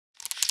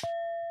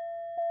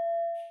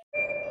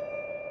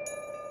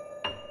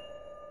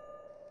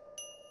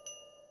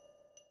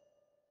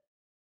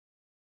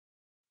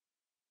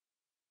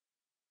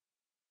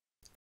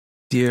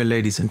Dear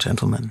ladies and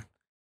gentlemen,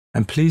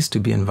 I'm pleased to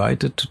be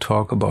invited to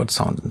talk about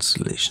sound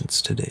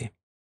installations today.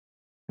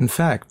 In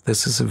fact,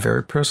 this is a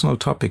very personal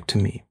topic to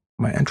me,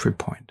 my entry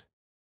point.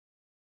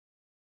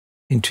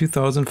 In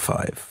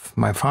 2005,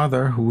 my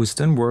father, who was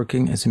then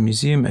working as a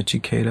museum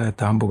educator at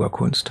the Hamburger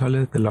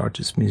Kunsthalle, the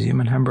largest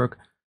museum in Hamburg,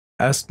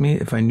 asked me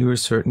if I knew a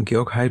certain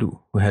Georg HOOU,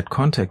 who had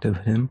contacted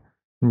him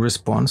in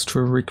response to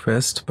a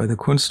request by the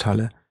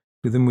Kunsthalle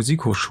to the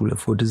Musikhochschule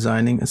for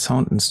designing a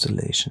sound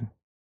installation.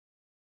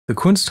 The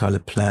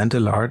Kunsthalle planned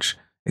a large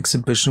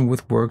exhibition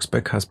with works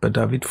by Caspar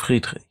David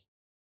Friedrich.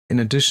 In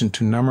addition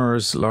to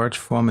numerous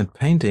large-format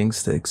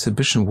paintings, the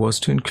exhibition was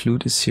to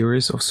include a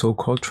series of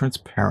so-called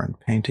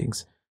transparent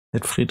paintings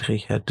that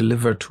Friedrich had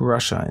delivered to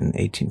Russia in the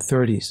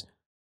 1830s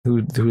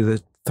through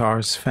the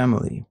Thars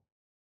family.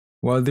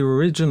 While the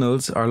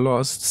originals are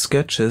lost,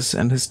 sketches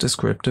and his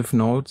descriptive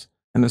notes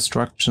and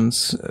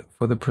instructions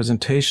for the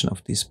presentation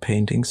of these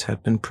paintings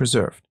had been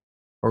preserved.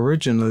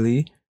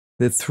 Originally,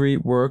 the three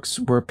works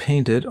were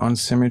painted on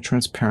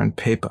semi-transparent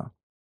paper.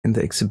 In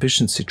the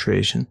exhibition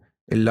situation,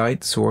 a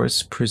light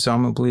source,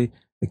 presumably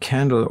a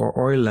candle or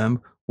oil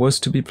lamp, was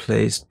to be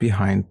placed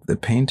behind the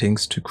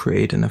paintings to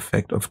create an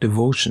effect of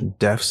devotion,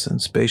 depth,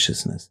 and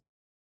spaciousness.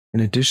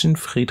 In addition,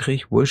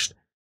 Friedrich wished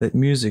that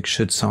music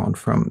should sound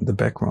from the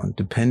background,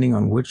 depending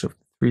on which of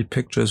the three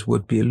pictures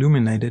would be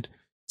illuminated.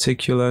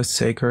 Secular,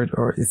 sacred,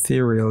 or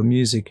ethereal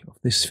music of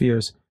the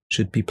spheres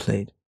should be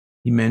played.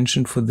 He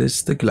mentioned for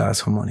this the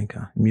glass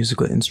harmonica, a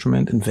musical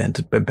instrument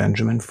invented by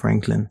Benjamin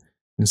Franklin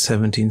in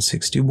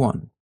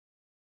 1761.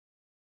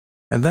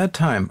 At that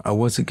time, I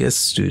was a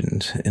guest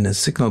student in a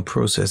signal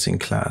processing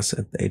class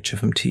at the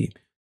HfMT.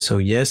 So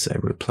yes, I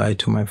replied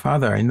to my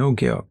father, I know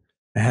Georg.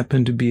 I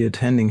happened to be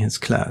attending his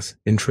class.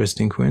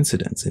 Interesting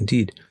coincidence,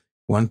 indeed.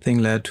 One thing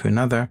led to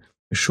another.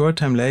 A short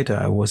time later,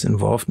 I was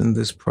involved in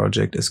this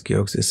project as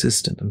Georg's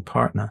assistant and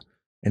partner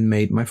and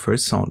made my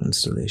first sound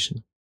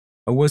installation.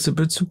 I was a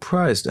bit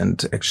surprised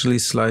and actually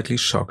slightly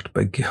shocked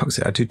by Georg's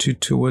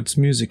attitude towards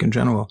music in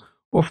general.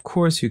 Of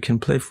course, you can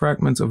play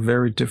fragments of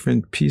very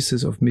different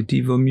pieces of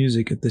medieval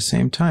music at the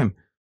same time.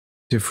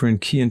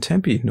 Different key and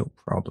tempi, no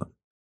problem.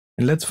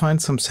 And let's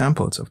find some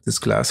samples of this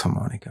glass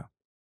harmonica.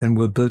 Then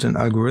we'll build an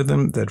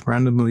algorithm that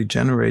randomly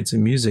generates a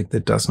music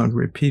that does not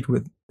repeat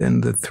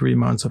within the 3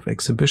 months of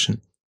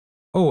exhibition.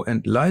 Oh,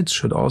 and lights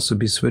should also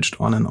be switched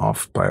on and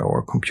off by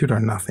our computer.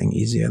 Nothing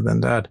easier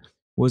than that.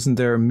 Wasn't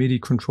there a MIDI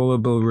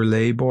controllable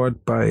relay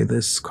board by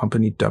this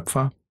company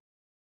Döpfer?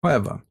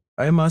 However,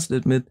 I must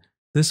admit,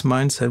 this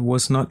mindset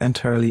was not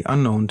entirely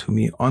unknown to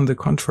me. On the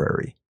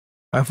contrary,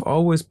 I've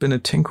always been a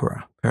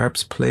tinkerer,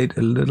 perhaps played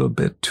a little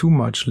bit too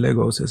much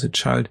Legos as a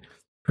child,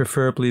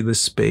 preferably the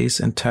Space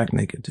and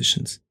Technic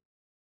editions.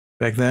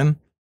 Back then,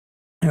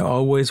 I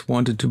always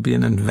wanted to be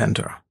an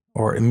inventor,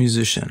 or a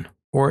musician,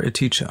 or a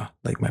teacher,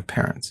 like my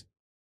parents.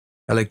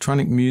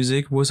 Electronic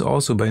music was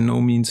also by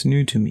no means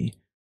new to me.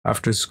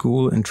 After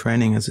school and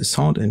training as a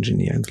sound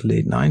engineer in the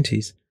late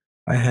 90s,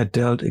 I had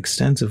dealt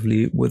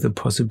extensively with the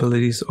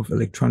possibilities of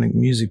electronic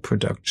music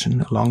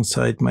production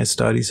alongside my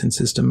studies in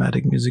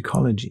systematic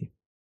musicology.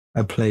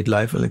 I played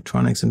live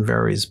electronics in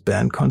various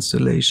band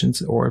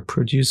constellations or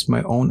produced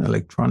my own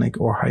electronic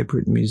or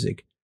hybrid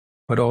music,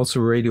 but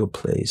also radio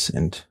plays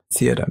and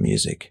theater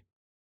music.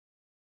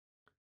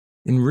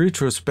 In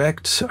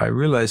retrospect, I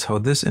realize how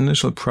this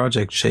initial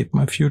project shaped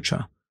my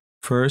future.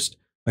 First,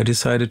 I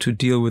decided to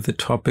deal with the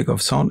topic of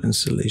sound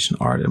installation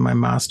art in my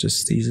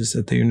master's thesis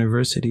at the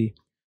university.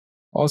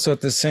 Also,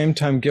 at the same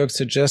time, Georg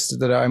suggested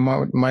that I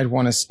might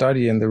want to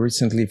study in the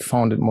recently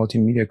founded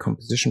Multimedia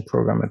composition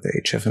program at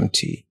the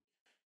HfMT.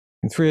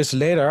 And 3 years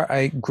later,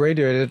 I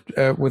graduated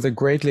with a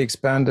greatly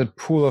expanded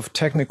pool of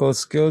technical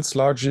skills,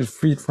 largely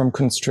freed from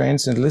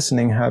constraints and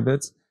listening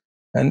habits,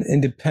 and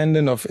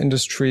independent of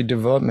industry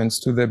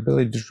developments, to the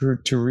ability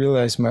to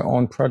realize my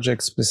own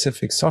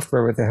project-specific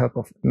software with the help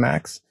of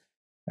Macs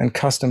and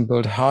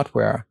custom-built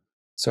hardware.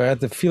 So I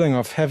had the feeling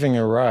of having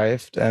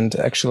arrived, and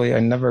actually I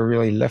never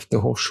really left the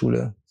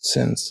Hochschule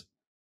since.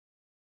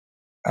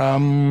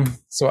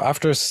 So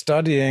after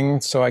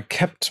studying, I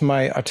kept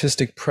my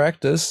artistic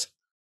practice,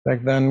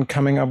 back then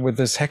coming up with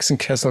this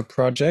Hexenkessel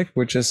project,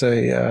 which is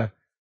a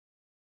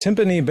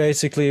timpani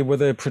basically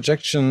with a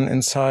projection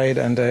inside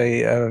and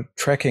a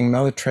tracking,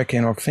 mallet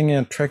tracking or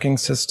finger tracking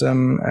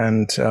system.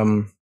 And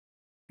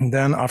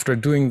then after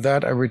doing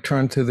that, I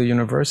returned to the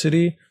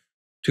university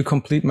to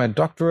complete my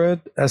doctorate.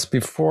 As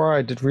before,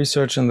 I did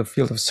research in the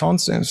field of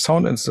sound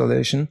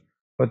installation,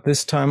 but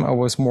this time I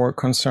was more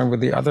concerned with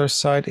the other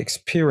side,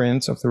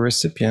 experience of the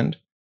recipient.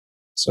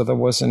 So that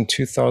was in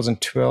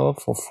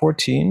 2012 or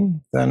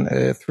 14. Then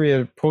a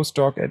 3-year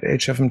postdoc at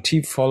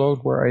HfMT followed,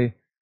 where I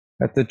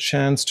had the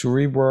chance to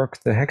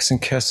rework the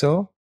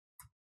Hexenkessel.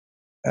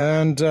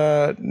 And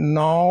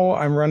now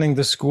I'm running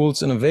the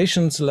school's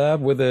innovations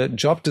lab with a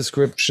job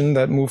description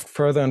that moved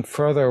further and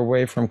further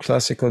away from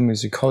classical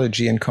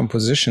musicology and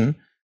composition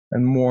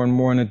and more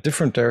in a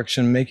different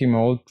direction, making my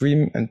old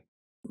dream and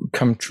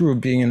come true,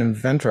 being an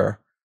inventor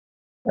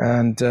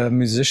and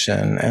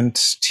musician and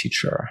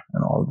teacher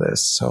and all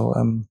this. So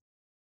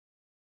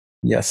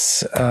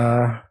Yes,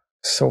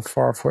 so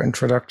far for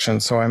introduction.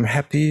 So I'm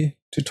happy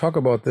to talk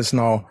about this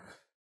now.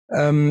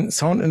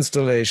 Sound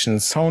installation,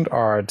 sound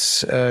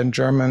art. In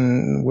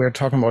German, we're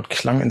talking about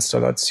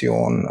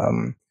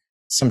Klanginstallation,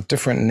 some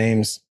different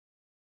names.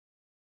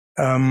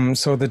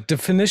 So the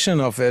definition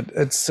of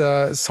it's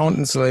sound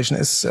installation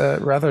is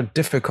rather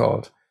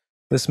difficult.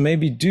 This may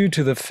be due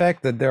to the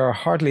fact that there are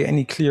hardly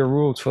any clear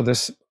rules for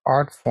this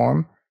art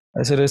form,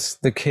 as it is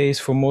the case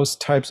for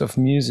most types of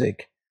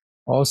music.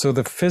 Also,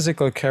 the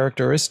physical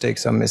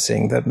characteristics are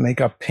missing that make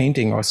up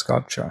painting or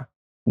sculpture.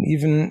 And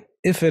even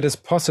if it is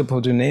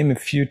possible to name a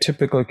few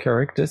typical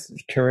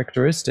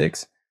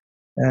characteristics,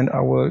 and I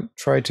will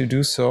try to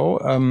do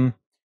so,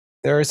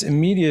 there is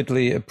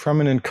immediately a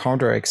prominent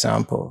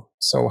counterexample.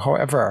 So,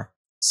 however,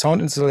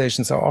 sound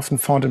installations are often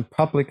found in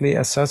publicly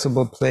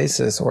accessible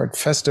places or at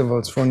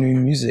festivals for new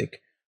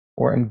music,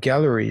 or in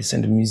galleries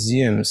and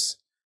museums.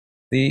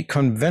 The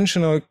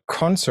conventional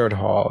concert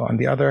hall, on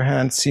the other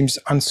hand, seems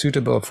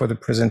unsuitable for the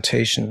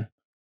presentation.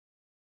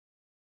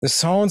 The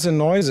sounds and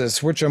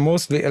noises, which are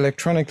mostly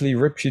electronically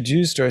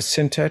reproduced or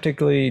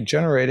synthetically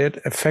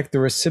generated, affect the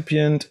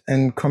recipient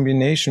in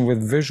combination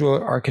with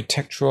visual,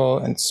 architectural,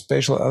 and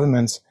spatial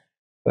elements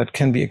that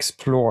can be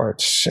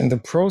explored. In the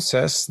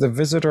process, the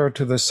visitor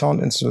to the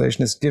sound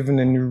installation is given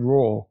a new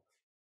role.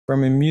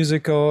 From a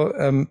musical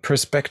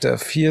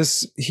perspective,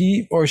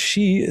 he or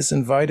she is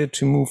invited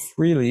to move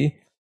freely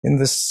in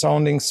the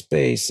sounding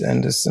space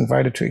and is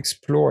invited to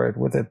explore it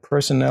with a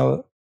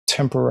personal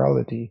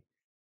temporality.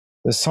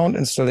 The sound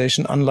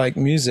installation, unlike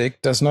music,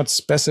 does not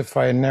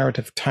specify a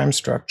narrative time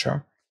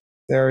structure.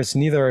 There is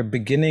neither a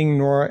beginning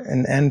nor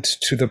an end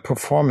to the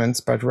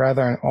performance, but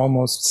rather an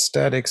almost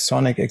static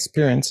sonic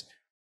experience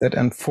that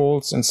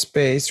unfolds in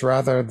space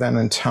rather than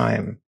in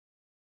time.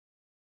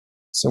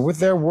 So with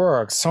their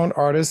work, sound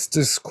artists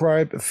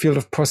describe a field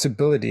of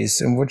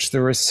possibilities in which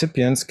the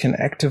recipients can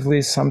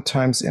actively,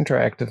 sometimes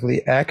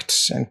interactively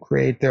act and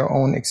create their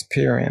own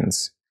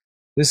experience.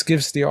 This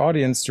gives the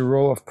audience the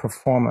role of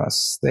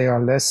performers. They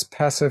are less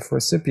passive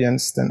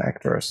recipients than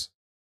actors.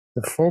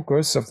 The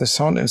focus of the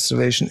sound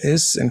installation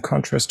is, in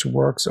contrast to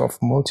works of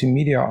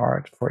multimedia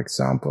art, for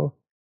example,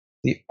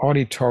 the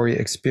auditory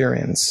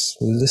experience,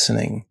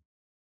 listening.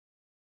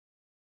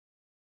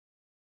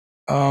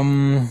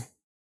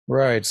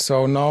 Right.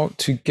 So now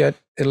to get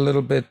a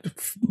little bit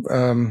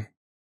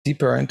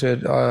deeper into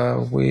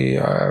it, we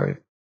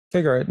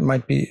figure it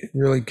might be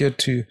really good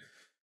to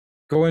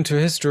go into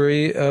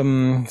history,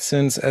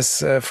 since as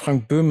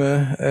Frank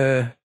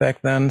Böhme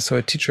back then, so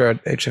a teacher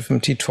at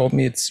HfMT, told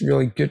me it's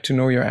really good to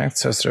know your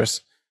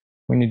ancestors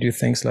when you do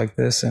things like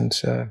this. And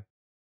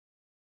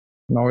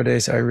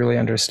nowadays I really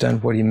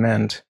understand what he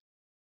meant.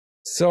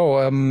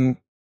 So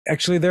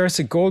actually there's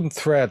a golden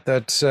thread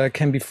that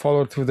can be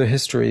followed through the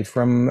history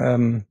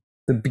from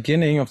the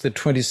beginning of the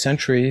 20th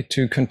century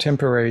to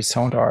contemporary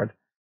sound art.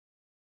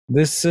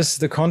 This is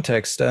the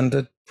context, and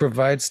it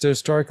provides the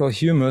historical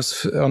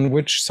humus on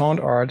which sound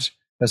art,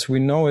 as we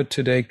know it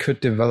today, could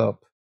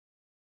develop.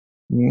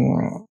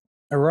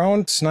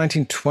 Around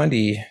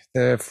 1920,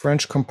 the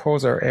French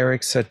composer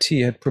Eric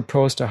Satie had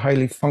proposed a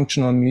highly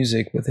functional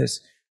music with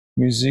his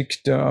musique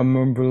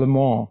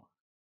d'ameublement,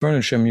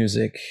 furniture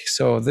music.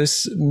 So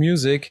this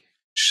music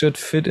should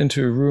fit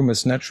into a room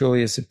as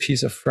naturally as a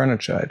piece of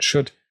furniture. It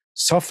should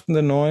soften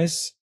the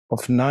noise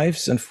of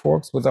knives and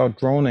forks without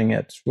drowning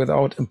it,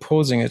 without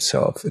imposing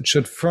itself. It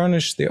should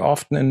furnish the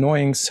often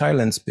annoying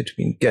silence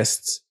between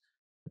guests.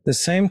 At the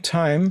same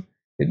time,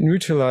 it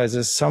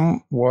neutralizes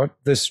somewhat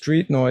the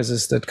street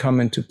noises that come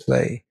into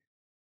play.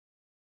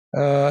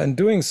 In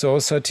doing so,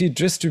 Satie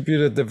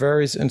distributed the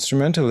various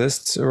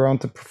instrumentalists around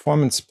the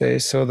performance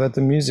space so that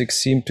the music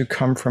seemed to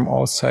come from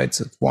all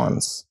sides at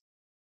once.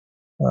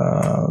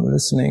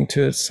 Listening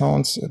to it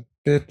sounds a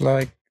bit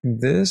like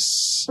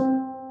this.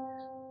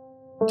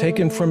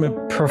 Taken from a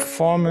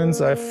performance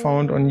I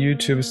found on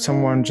YouTube,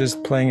 someone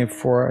just playing it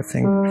for, I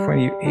think,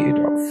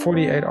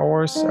 48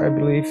 hours, I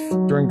believe,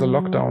 during the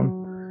lockdown.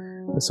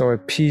 So a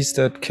piece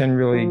that can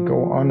really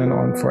go on and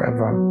on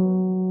forever.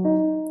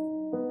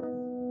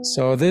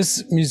 So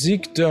this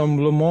musique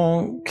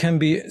d'ameublement can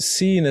be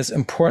seen as an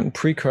important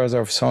precursor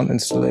of sound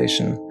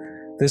installation.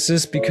 This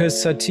is because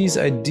Satie's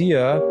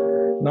idea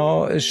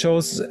now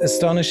shows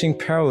astonishing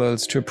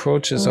parallels to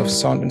approaches of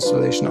sound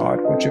installation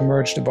art, which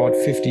emerged about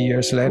 50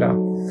 years later.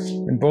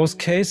 In both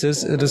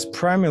cases, it is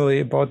primarily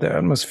about the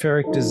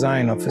atmospheric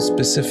design of a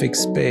specific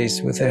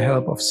space with the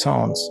help of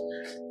sounds.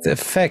 The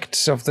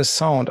effects of the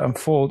sound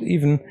unfold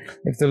even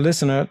if the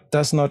listener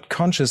does not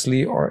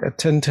consciously or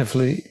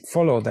attentively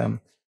follow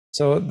them,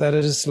 so that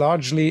it is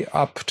largely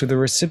up to the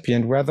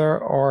recipient whether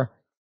or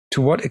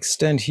to what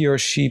extent he or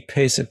she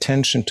pays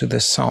attention to the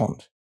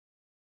sound.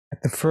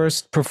 At the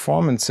first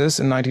performances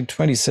in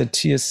 1920,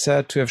 Satie is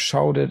said to have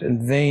shouted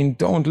in vain,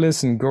 "Don't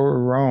listen, go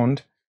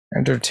around,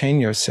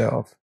 entertain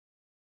yourself."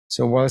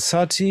 So while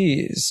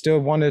Satie still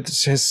wanted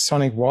his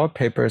sonic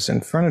wallpapers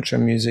and furniture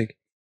music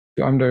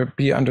to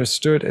be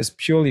understood as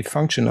purely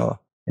functional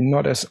and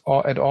not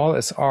at all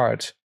as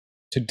art,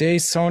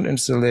 today's sound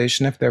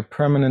installations have their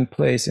permanent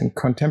place in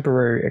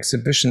contemporary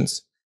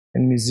exhibitions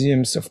and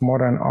museums of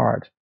modern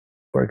art.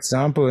 For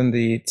example, in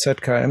the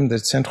ZKM, the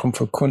Zentrum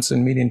für Kunst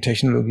und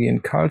Medientechnologie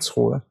in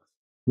Karlsruhe,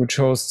 which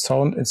hosts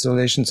sound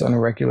installations on a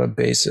regular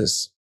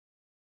basis.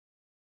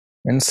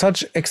 In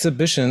such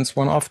exhibitions,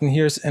 one often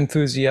hears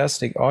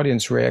enthusiastic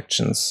audience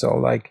reactions. So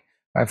like,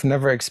 I've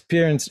never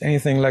experienced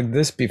anything like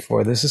this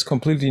before. This is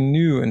completely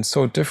new and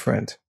so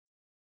different.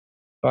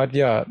 But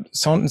yeah,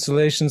 sound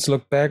installations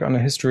look back on a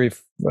history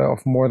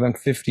of more than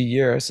 50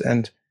 years,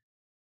 and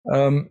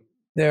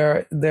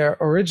their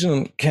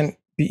origin can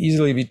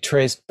easily be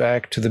traced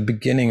back to the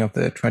beginning of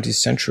the 20th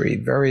century.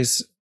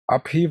 Various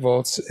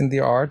upheavals in the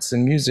arts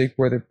and music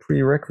were the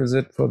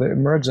prerequisite for the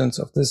emergence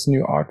of this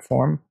new art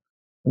form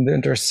in the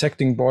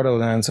intersecting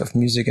borderlands of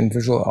music and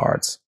visual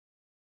arts.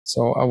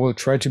 So I will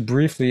try to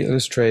briefly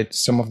illustrate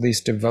some of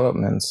these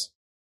developments.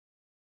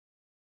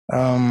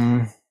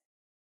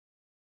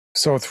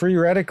 So 3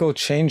 radical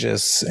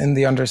changes in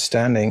the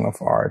understanding of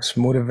art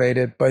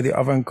motivated by the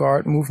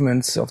avant-garde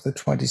movements of the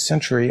 20th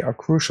century are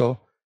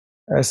crucial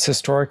as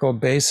historical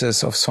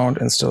basis of sound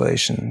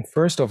installation.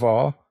 First of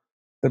all,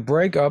 the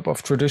breakup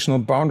of traditional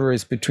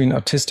boundaries between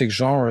artistic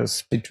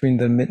genres between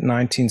the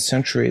mid-19th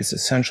century is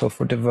essential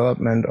for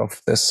development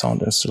of the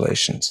sound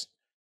installations.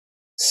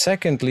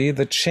 Secondly,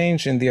 the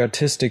change in the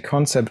artistic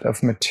concept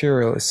of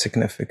material is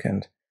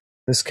significant.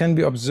 This can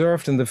be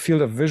observed in the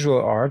field of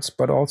visual arts,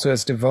 but also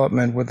as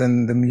development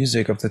within the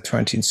music of the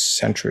 20th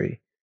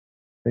century.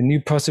 The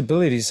new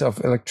possibilities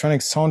of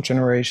electronic sound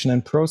generation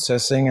and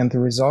processing and the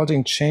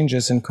resulting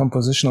changes in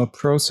compositional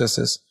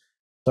processes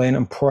play an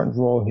important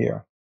role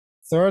here.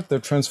 Third, the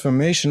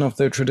transformation of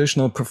the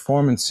traditional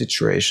performance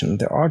situation,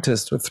 the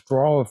artist's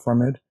withdrawal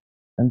from it,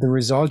 and the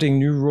resulting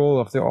new role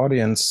of the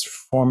audience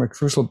form a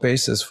crucial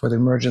basis for the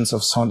emergence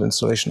of sound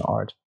installation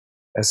art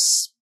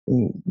as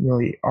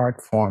really art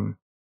form.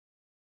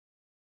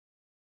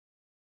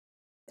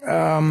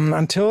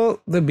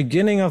 Until the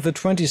beginning of the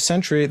 20th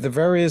century, the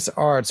various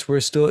arts were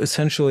still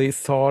essentially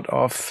thought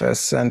of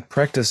as and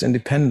practiced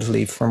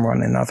independently from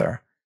one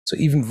another. So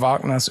even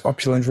Wagner's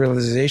opulent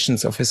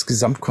realizations of his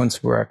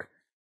Gesamtkunstwerk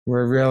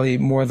were really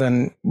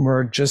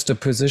more just a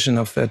position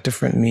of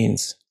different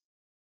means.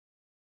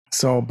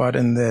 So, but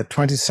in the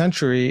 20th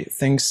century,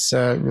 things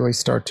really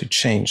start to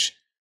change.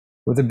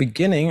 With the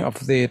beginning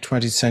of the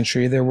 20th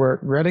century, there were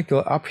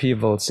radical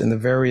upheavals in the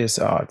various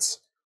arts.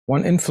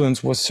 One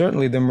influence was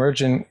certainly the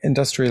emerging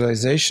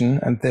industrialization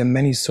and the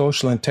many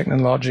social and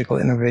technological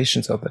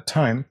innovations of the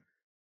time.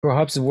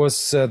 Perhaps it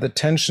was the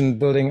tension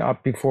building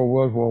up before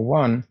World War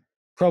I.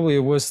 Probably it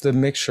was the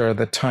mixture,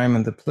 the time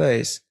and the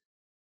place.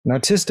 An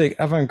artistic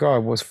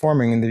avant-garde was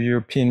forming in the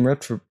European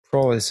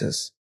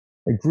metropolises,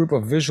 a group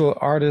of visual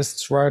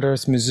artists,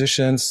 writers,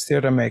 musicians,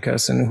 theater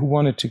makers, and who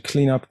wanted to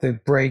clean up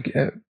and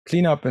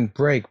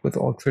break with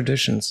old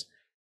traditions.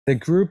 The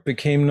group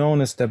became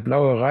known as the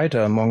Blaue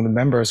Reiter. Among the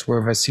members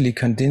were Wassily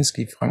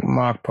Kandinsky, Frank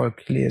Marc, Paul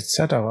Klee,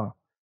 etc.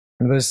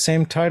 Under the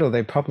same title,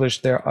 they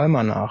published their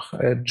Almanach,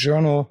 a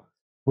journal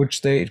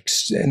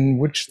in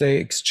which they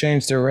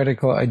exchanged their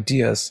radical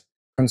ideas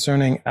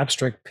concerning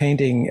abstract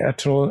painting,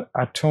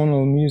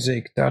 atonal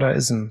music,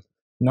 Dadaism,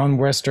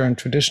 non-Western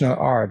traditional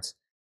arts,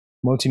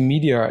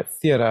 multimedia,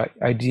 theater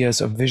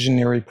ideas of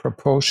visionary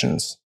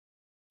proportions.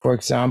 For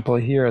example,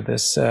 here,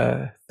 this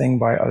thing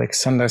by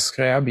Alexander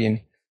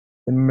Scriabin,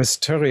 the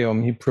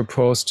Mysterium. He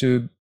proposed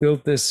to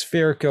build this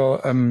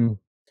spherical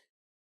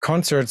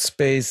concert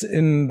space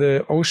in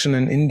the ocean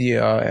in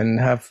India and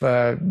have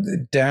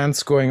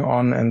dance going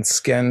on and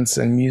scans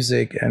and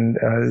music and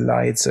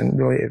lights and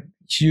really a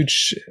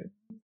huge,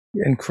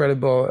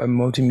 incredible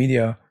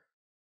multimedia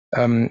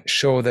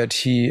show that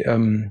he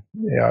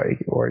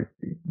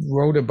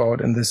wrote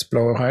about in this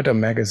Blaue Reiter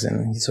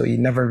magazine. So he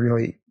never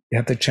really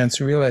had the chance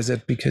to realize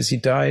it because he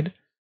died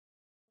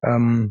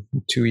 2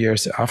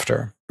 years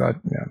after. But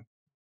yeah,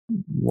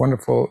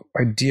 wonderful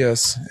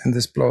ideas in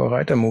this Blaue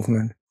Reiter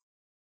movement.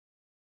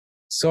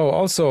 So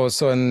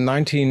in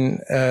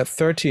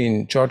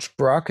 1913, George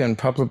Braque and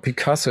Pablo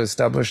Picasso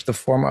established the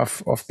form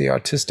of the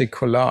artistic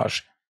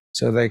collage.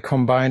 So they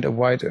combined a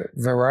wide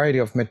variety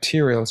of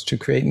materials to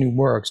create new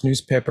works.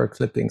 Newspaper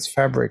clippings,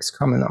 fabrics,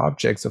 common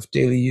objects of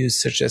daily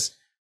use, such as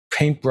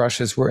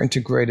paintbrushes, were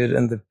integrated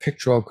in the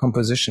pictorial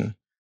composition.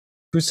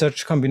 Through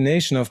such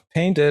combination of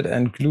painted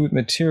and glued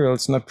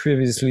materials not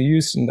previously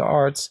used in the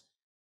arts,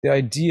 the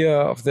idea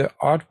of the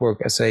artwork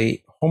as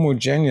a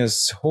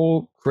homogeneous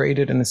whole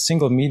created in a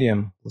single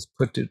medium was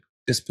put to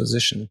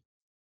disposition.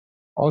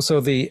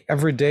 Also, the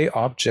everyday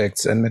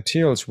objects and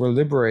materials were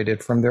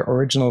liberated from their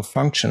original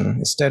function,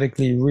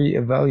 aesthetically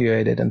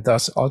re-evaluated, and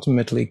thus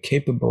ultimately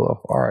capable of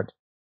art.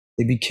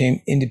 They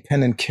became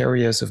independent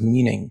carriers of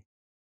meaning.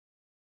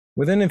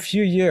 Within a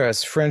few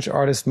years, French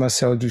artist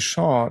Marcel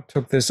Duchamp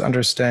took this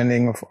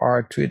understanding of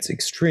art to its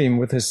extreme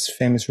with his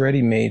famous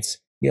ready-mades.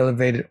 He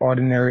elevated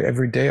ordinary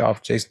everyday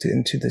objects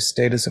into the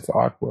status of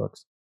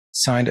artworks,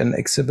 signed and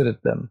exhibited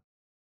them.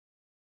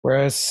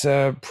 Whereas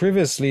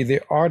previously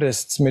the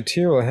artist's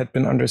material had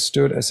been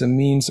understood as a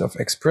means of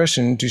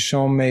expression,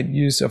 Duchamp made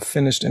use of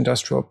finished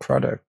industrial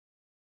product.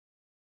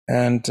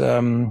 And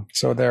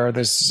so there,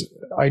 this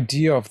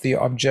idea of the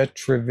objet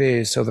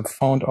trouvé, so the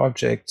found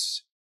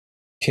objects,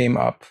 came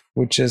up,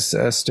 which is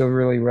still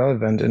really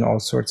relevant in all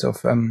sorts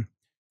of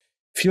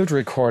field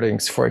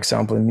recordings, for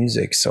example, in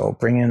music. So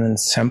bringing in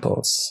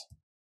samples.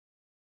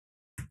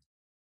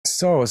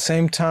 So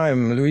same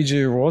time,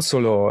 Luigi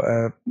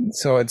Russolo,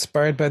 so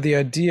inspired by the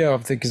idea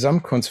of the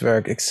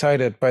Gesamtkunstwerk,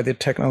 excited by the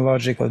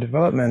technological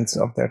developments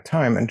of their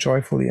time and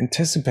joyfully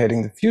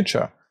anticipating the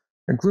future,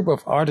 a group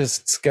of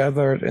artists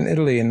gathered in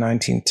Italy in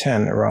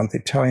 1910 around the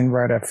Italian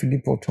writer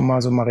Filippo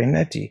Tommaso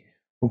Marinetti,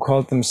 who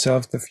called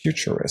themselves the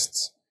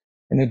Futurists.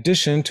 In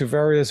addition to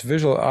various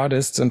visual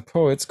artists and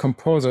poets,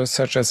 composers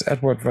such as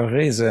Edward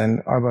Varese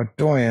and Albert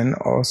Doyen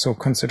also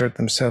considered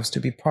themselves to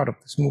be part of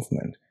this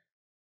movement.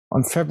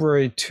 On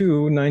February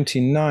 2,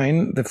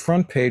 1909, the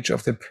front page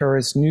of the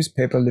Paris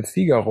newspaper Le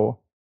Figaro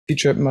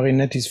featured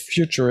Marinetti's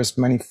Futurist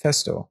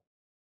Manifesto.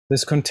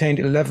 This contained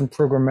 11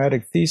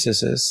 programmatic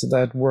theses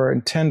that were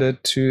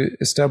intended to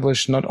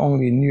establish not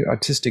only a new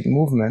artistic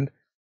movement,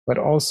 but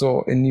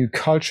also a new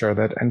culture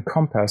that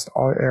encompassed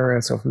all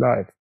areas of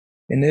life.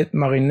 In it,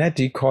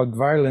 Marinetti called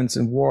violence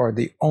and war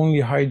the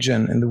only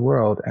hygiene in the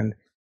world and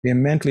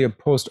vehemently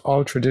opposed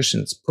all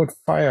traditions, put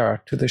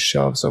fire to the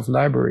shelves of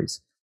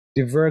libraries,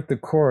 divert the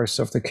course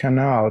of the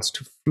canals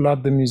to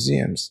flood the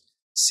museums,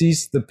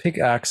 seize the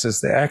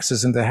pickaxes, the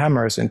axes and the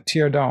hammers, and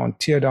tear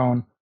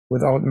down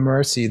without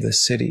mercy the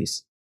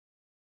cities.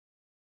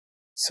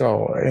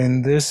 So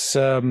in this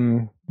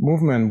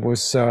movement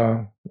was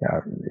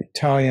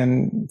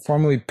Italian,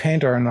 formerly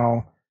painter,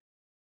 now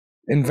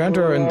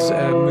inventor and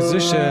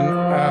musician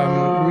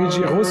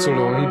Luigi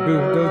Russolo. He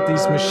built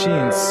these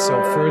machines.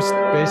 So first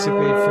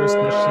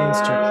machines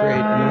to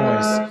create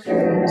noise.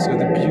 So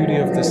the beauty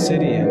of the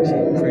city, and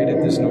he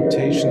created this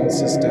notation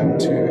system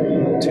to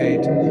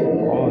notate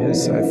all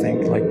his, I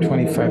think, like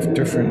 25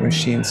 different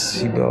machines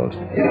he built.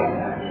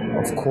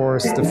 Of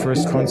course, the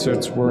first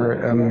concerts were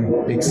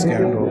big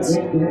scandals.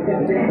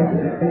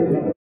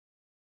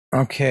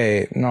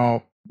 Okay,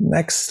 now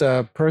next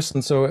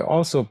person, so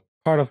also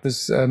part of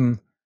this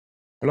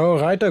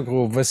Blaue Reiter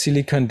group,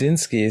 Wassily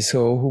Kandinsky,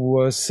 so who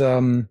was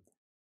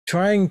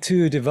trying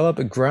to develop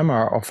a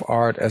grammar of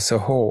art as a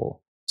whole.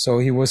 So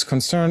he was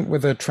concerned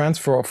with the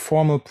transfer of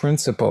formal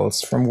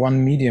principles from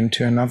one medium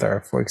to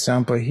another. For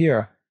example,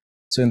 here,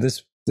 so in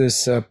this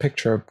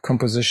picture,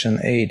 composition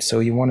 8, so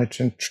he wanted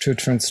to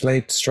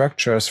translate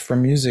structures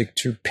from music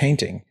to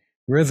painting,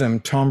 rhythm,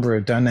 timbre,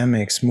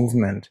 dynamics,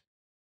 movement,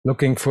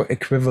 looking for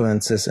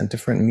equivalences in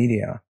different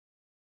media.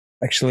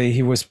 Actually,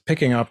 he was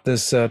picking up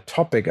this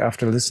topic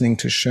after listening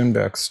to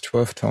Schoenberg's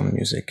 12-tone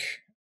music.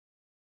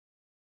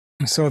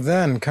 So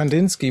then,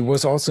 Kandinsky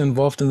was also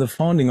involved in the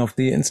founding of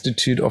the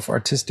Institute of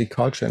Artistic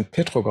Culture in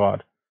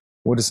Petrograd,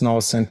 what is now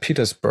St.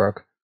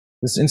 Petersburg.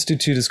 This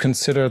institute is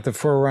considered the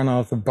forerunner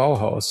of the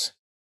Bauhaus.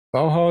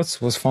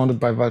 Bauhaus was founded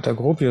by Walter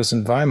Gropius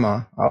in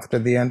Weimar after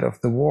the end of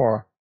the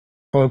war.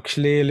 Paul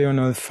Klee,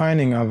 Leonel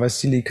Feininger,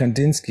 Wassily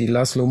Kandinsky,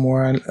 Laszlo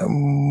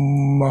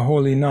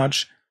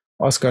Moholy-Nagy,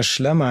 Oskar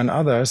Schlemmer, and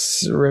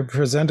others,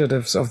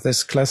 representatives of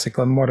this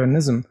classical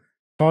modernism,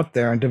 taught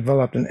there and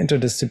developed an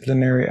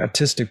interdisciplinary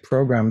artistic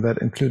program that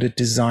included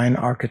design,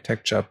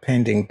 architecture,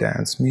 painting,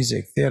 dance,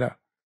 music, theater.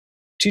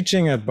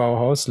 Teaching at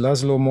Bauhaus,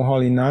 Laszlo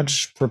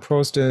Moholy-Nagy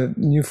proposed a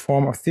new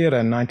form of theater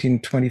in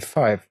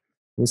 1925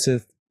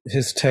 with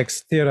his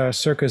text Theater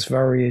Circus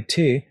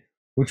Varieté,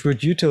 which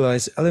would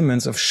utilize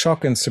elements of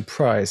shock and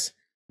surprise.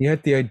 He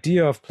had the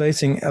idea of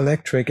placing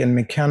electric and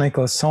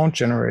mechanical sound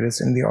generators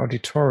in the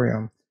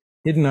auditorium.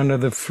 Hidden under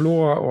the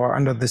floor or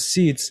under the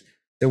seats,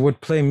 they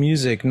would play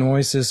music,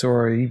 noises,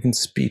 or even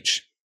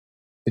speech.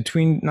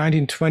 Between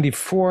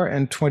 1924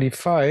 and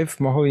 25,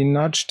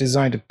 Moholy-Nagy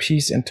designed a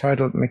piece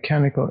entitled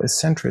Mechanical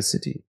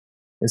Eccentricity,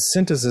 a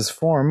synthesis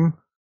form,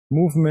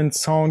 movement,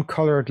 sound,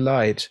 colored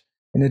light.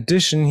 In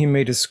addition, he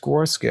made a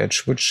score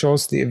sketch which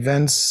shows the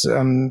event's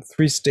 3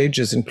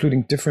 stages,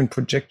 including different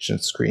projection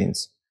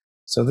screens.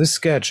 So this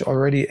sketch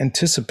already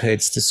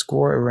anticipates the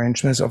score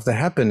arrangements of the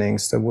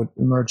happenings that would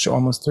emerge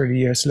almost 30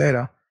 years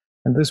later.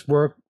 And this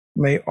work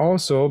may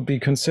also be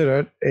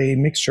considered a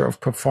mixture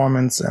of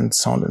performance and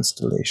sound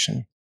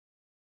installation.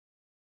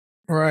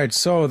 Right,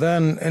 so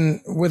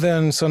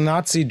then so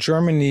Nazi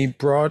Germany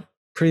brought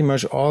pretty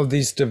much all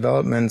these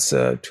developments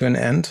to an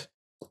end,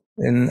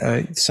 in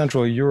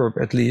Central Europe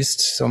at least.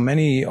 So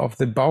many of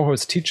the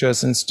Bauhaus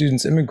teachers and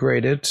students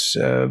immigrated,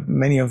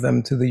 many of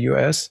them to the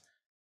US.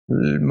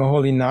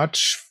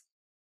 Moholy-Nagy,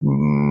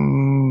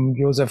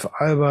 Josef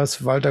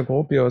Albers, Walter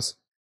Gropius.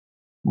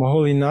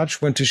 Moholy-Nagy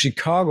went to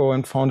Chicago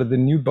and founded the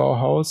new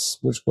Bauhaus,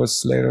 which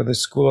was later the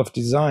School of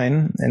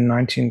Design in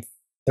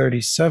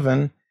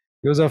 1937.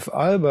 Josef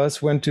Albers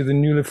went to the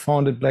newly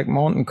founded Black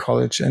Mountain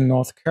College in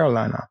North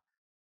Carolina.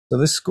 So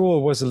this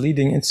school was a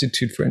leading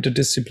institute for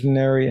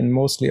interdisciplinary and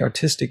mostly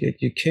artistic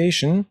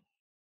education.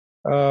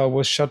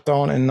 was shut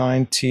down in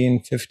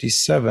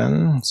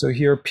 1957. So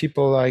here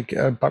people like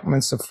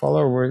Buckminster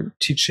Fuller were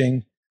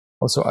teaching.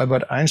 Also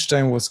Albert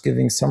Einstein was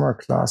giving summer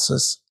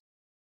classes.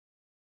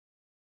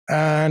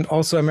 And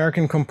also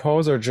American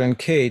composer John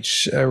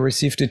Cage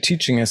received a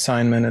teaching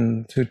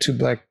assignment to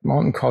Black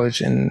Mountain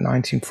College in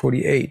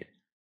 1948.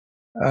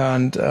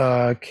 And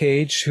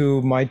Cage,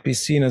 who might be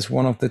seen as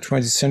one of the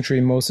 20th century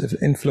most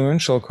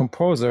influential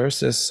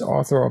composers, is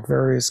author of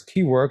various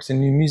key works in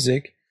new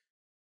music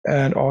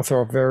and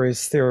author of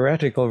various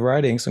theoretical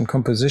writings on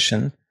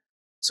composition.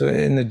 So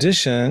in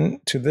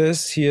addition to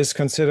this, he is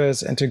considered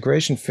as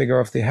integration figure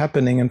of the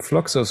happening and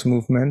Fluxus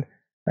movement,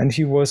 and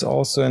he was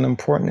also an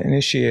important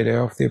initiator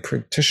of the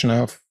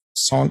practitioner of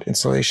sound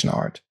installation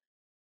art.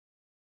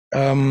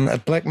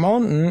 At Black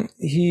Mountain,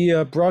 he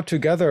brought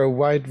together a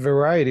wide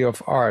variety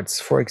of arts.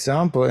 For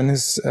example, in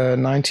his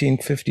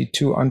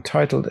 1952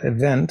 untitled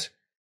event,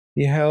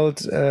 he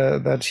held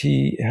in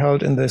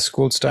the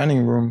school's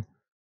dining room.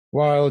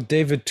 While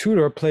David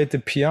Tudor played the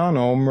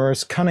piano,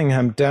 Merce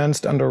Cunningham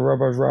danced under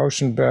Robert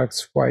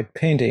Rauschenberg's white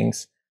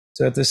paintings.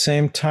 So at the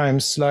same time,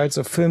 slides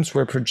of films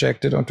were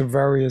projected onto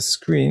various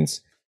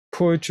screens.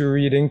 Poetry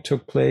reading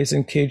took place,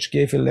 and Cage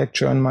gave a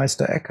lecture on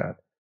Meister Eckhart.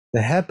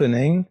 The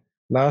happening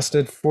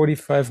lasted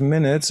 45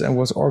 minutes and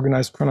was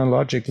organized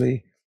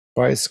chronologically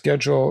by a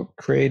schedule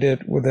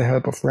created with the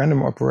help of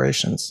random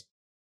operations.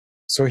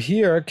 So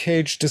here,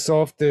 Cage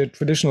dissolved the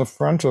traditional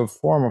frontal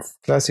form of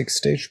classic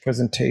stage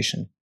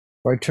presentation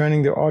by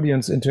turning the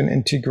audience into an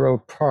integral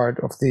part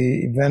of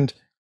the event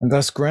and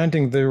thus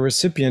granting the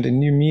recipient a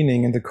new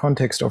meaning in the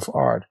context of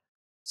art.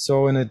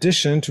 So in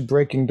addition to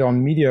breaking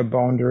down media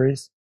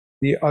boundaries,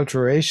 the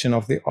alteration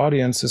of the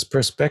audience's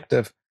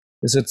perspective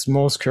is its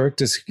most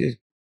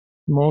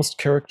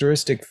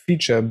characteristic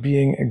feature,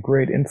 being a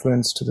great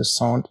influence to the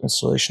sound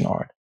installation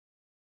art.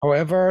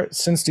 However,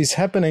 since these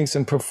happenings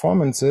and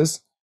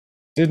performances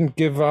didn't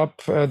give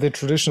up the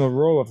traditional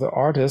role of the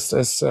artist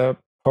as a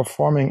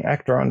performing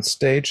actor on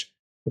stage,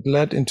 it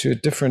led into a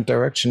different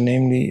direction,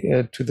 namely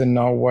to the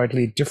now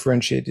widely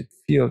differentiated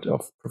field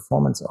of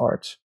performance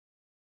art.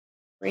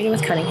 Reading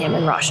with Cunningham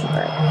and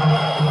Rauschenberg.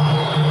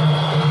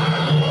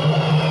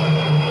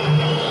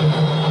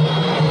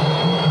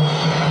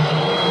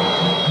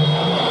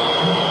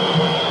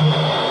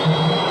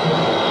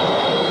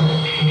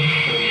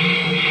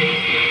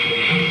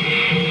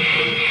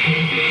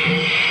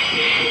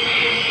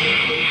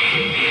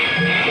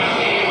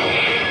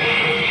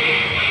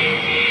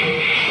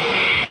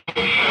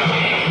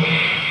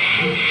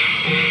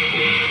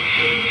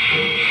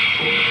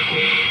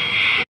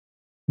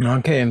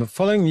 Okay, in the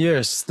following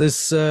years,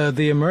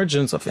 the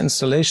emergence of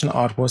installation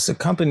art was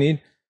accompanied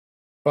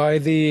by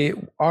the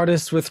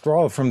artist's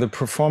withdrawal from the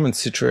performance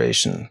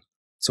situation.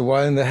 So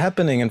while in the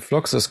happening and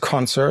Fluxus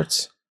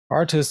concerts,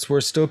 artists were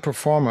still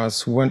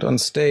performers who went on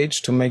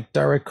stage to make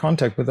direct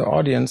contact with the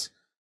audience,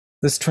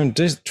 this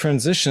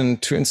transition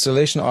to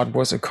installation art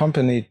was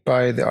accompanied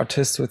by the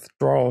artist's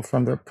withdrawal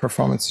from the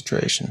performance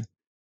situation.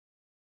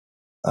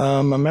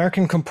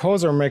 American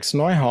composer Max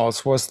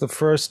Neuhaus was the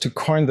first to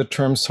coin the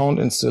term sound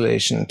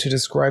installation to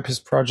describe his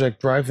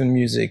project Drive-In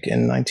Music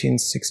in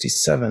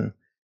 1967.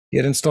 He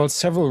had installed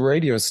several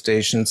radio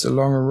stations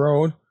along a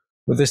road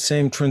with the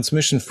same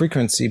transmission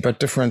frequency but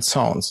different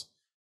sounds,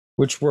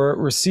 which were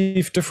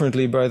received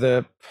differently by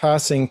the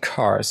passing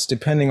cars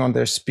depending on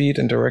their speed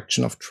and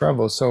direction of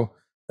travel, so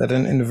that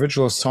an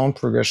individual sound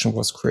progression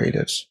was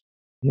created.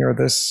 Here,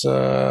 this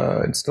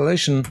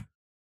installation,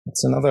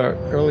 it's another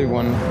early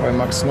one by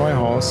Max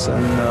Neuhaus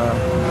in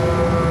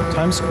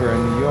Times Square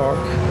in New York.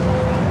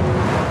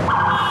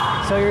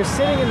 So you're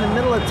sitting in the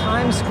middle of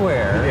Times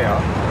Square. Yeah.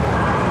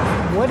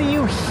 What do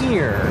you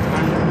hear?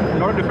 A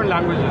lot of different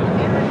languages.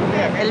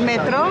 El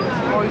metro,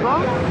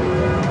 oigo.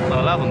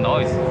 A lot of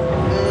noise.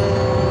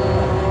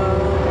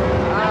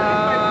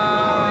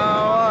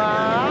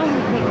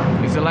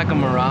 Is it like a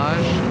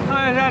mirage?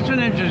 That's an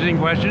interesting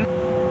question.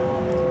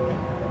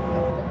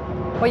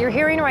 What you're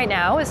hearing right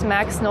now is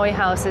Max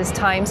Neuhaus's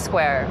Times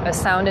Square, a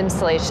sound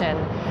installation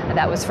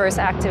that was first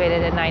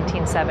activated in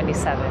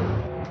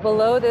 1977.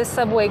 Below this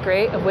subway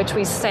grate of which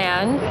we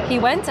stand, he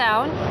went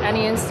down and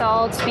he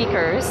installed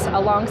speakers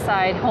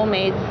alongside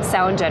homemade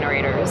sound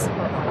generators.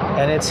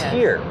 And it's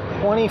here,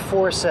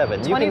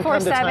 24/7. You can come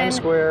to Times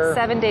Square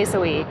 7 days a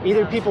week.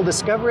 Either people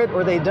discover it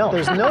or they don't.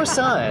 There's no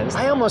signs.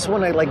 I almost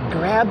want to like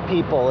grab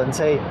people and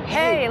say,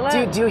 hey,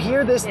 do you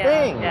hear this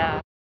thing? Yeah.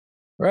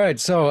 Right,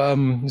 so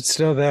it's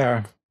still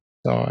there.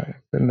 So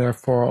I've been there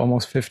for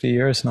almost 50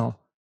 years now.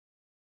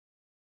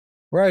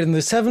 Right, in the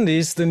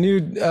 70s, the new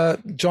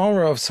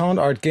genre of sound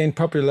art gained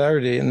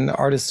popularity in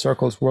artist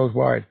circles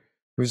worldwide,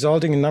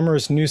 resulting in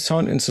numerous new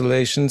sound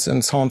installations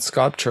and sound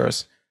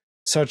sculptures,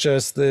 such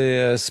as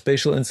the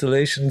spatial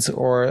installations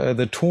or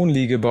the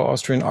Tonliege by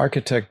Austrian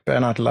architect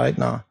Bernhard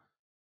Leitner.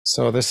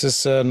 So this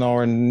is now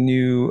a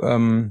new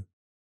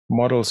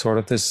model, sort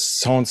of this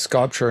sound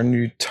sculpture, a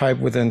new type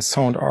within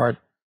sound art.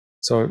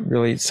 So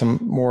really some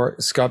more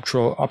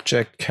sculptural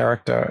object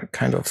character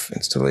kind of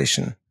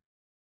installation.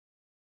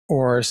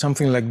 or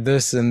something like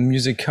this in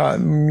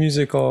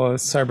musical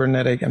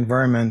cybernetic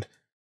environment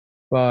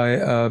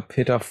by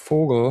Peter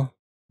Vogel,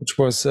 which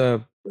was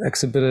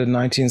exhibited in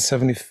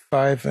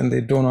 1975 in the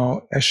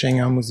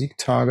Donau-Eschinger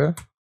Musiktage.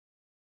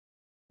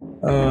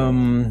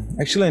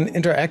 Actually an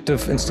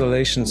interactive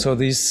installation. So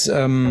these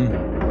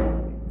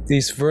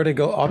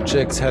vertical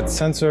objects had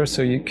sensors,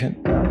 so you can,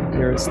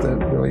 here's the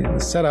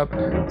setup,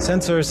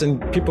 sensors, and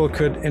people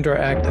could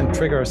interact and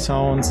trigger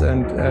sounds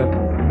and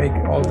make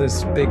all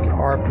this big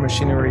art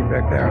machinery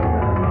back there,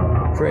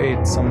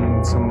 create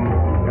some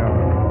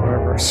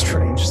whatever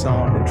strange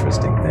sound,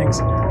 interesting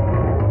things.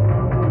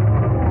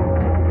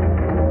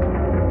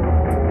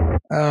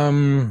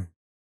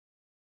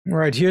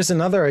 Right, here's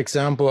another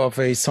example of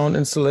a sound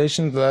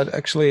installation that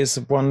actually is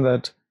one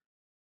that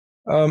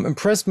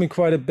impressed me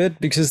quite a bit,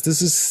 because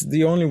this is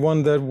the only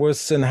one that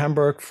was in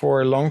Hamburg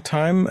for a long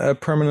time,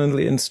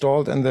 permanently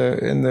installed in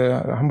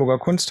the Hamburger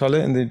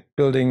Kunsthalle, in the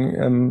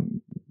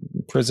building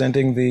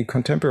presenting the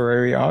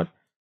contemporary art.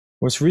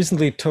 Was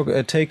recently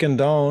taken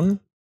down,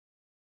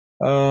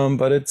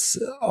 but it's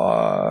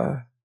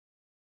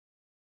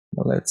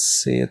let's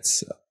see,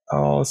 it's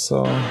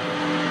also.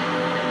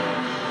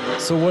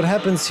 So what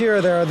happens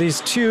here, there are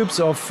these tubes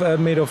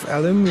made of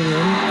aluminum,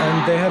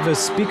 and they have a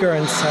speaker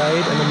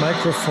inside and a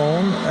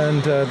microphone,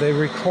 and they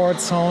record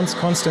sounds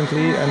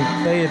constantly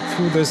and play it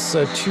through this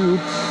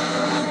tube.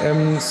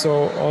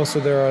 So also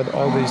there are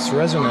all these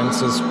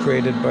resonances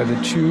created by the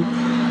tube.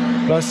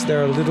 Plus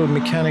there are little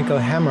mechanical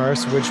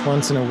hammers which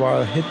once in a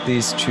while hit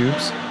these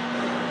tubes.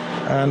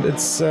 And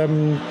it's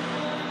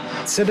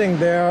sitting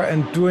there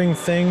and doing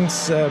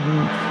things,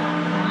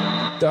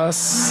 does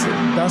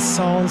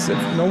sounds if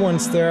no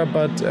one's there,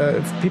 but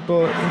if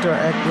people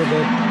interact with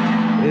it,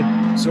 it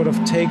sort of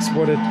takes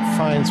what it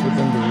finds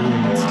within the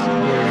room. It's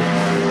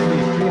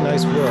pretty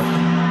nice work.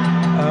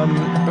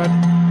 But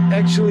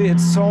actually,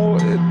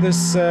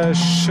 this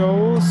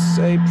shows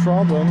a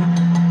problem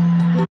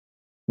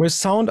with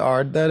sound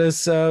art, that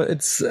is,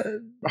 it's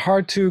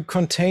hard to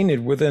contain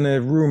it within a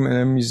room in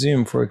a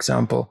museum, for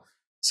example.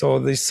 So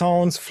the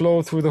sounds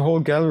flow through the whole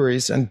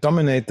galleries and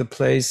dominate the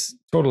place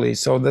totally.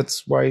 So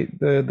that's why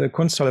the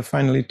Kunsthalle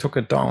finally took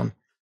it down,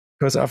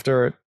 because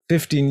after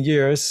 15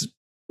 years,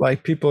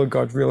 like, people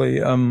got really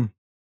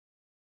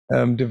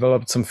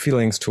developed some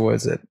feelings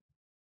towards it.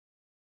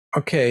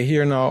 Okay,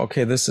 here now.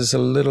 Okay, this is a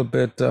little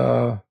bit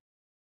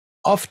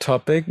off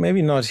topic,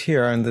 maybe not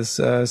here in this.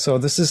 So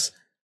this is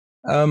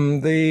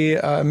the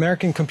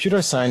American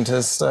computer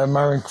scientist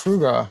Myron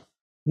Kruger.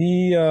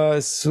 He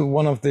is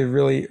one of the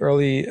really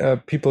early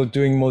people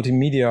doing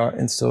multimedia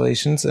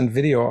installations and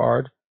video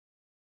art.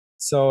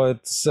 So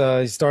it's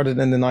he started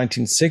in the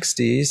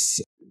 1960s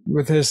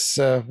with his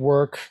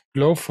work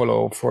Glow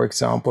Follow, for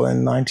example,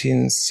 in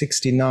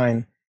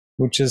 1969,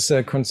 which is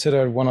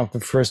considered one of the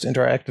first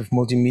interactive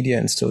multimedia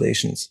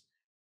installations.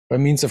 By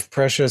means of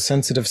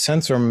pressure-sensitive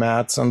sensor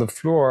mats on the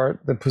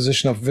floor, the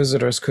position of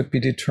visitors could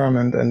be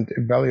determined and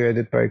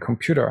evaluated by a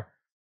computer.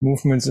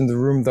 Movements in the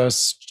room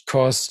thus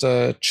caused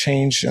a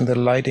change in the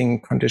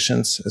lighting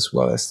conditions as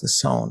well as the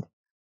sound.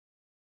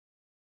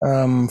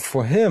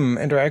 For him,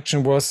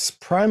 interaction was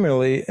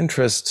primarily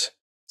interest.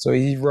 So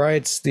he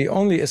writes, the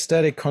only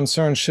aesthetic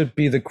concern should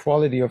be the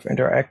quality of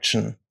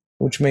interaction,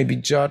 which may be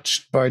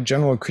judged by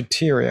general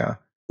criteria,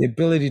 the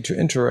ability to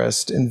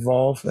interest,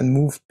 involve, and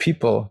move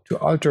people, to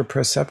alter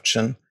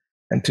perception,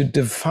 and to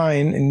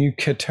define a new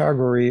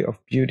category of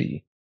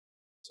beauty.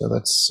 So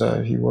that's,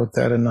 he wrote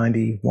that in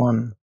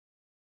 91.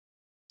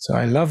 So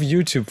I love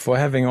YouTube for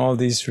having all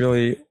these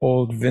really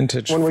old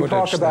vintage footage. When we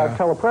talk about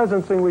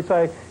telepresencing, we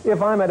say,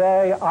 if I'm at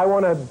A, I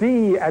want to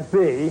be at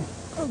B.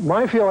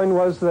 My feeling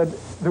was that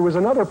there was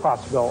another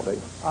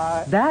possibility.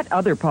 That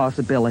other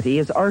possibility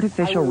is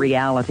artificial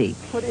reality.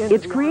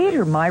 Its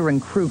creator, Myron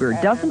Kruger,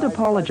 doesn't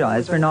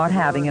apologize for not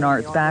having an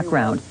arts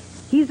background.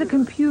 He's a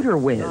computer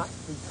whiz.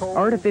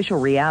 Artificial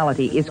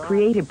reality is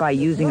created by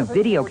using a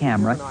video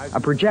camera, a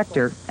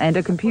projector, and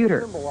a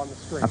computer.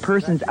 A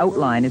person's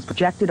outline is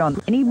projected on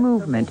any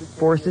movement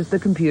forces the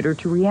computer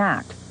to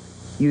react,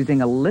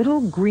 using a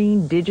little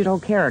green digital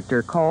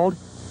character called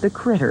the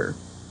critter.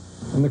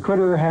 And the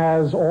critter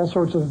has all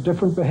sorts of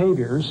different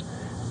behaviors,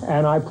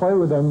 and I play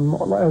with them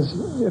as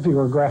if he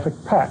were a graphic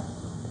pet.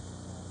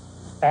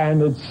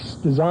 And it's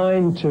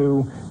designed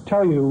to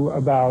tell you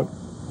about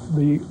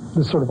the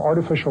sort of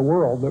artificial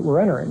world that we're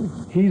entering.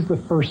 He's the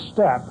first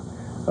step,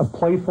 a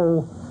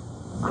playful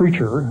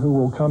creature who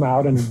will come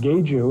out and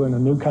engage you in a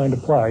new kind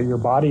of play. Your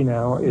body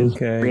now is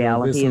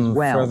reality as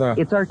well. Further.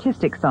 Its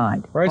artistic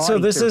side. Right, so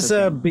this is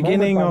a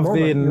beginning of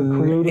the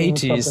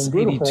 80s,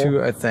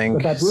 82, I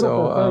think. But that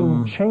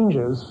beautiful thing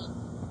changes.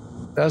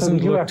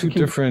 Doesn't look too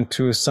different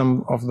to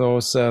some of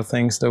those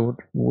things that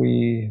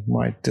we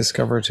might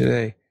discover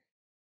today.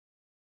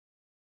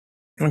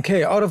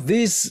 Okay, out of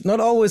these not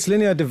always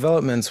linear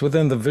developments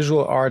within the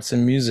visual arts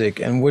and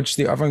music, in which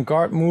the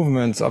avant-garde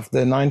movements of the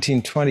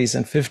 1920s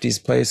and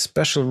 50s play a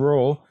special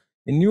role,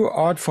 a new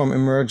art form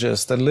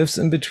emerges that lives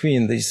in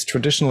between these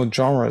traditional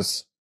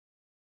genres,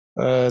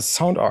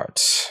 sound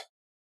art.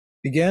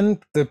 Again,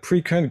 the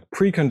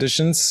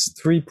preconditions,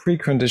 three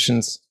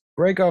preconditions: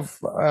 break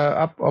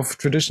up of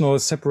traditional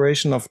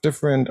separation of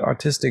different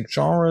artistic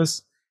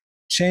genres,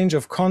 change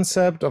of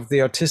concept of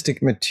the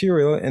artistic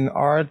material in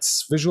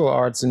arts, visual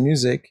arts and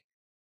music,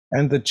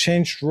 and the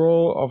changed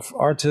role of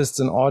artists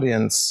and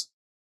audience.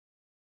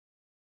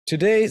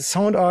 Today,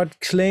 sound art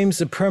claims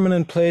a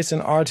permanent place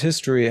in art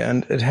history,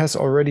 and it has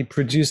already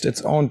produced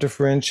its own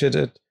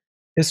differentiated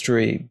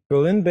history.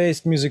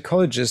 Berlin-based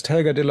musicologist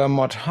Helga de la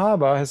Motte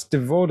Haber has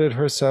devoted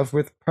herself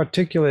with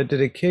particular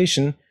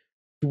dedication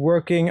to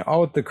working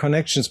out the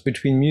connections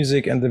between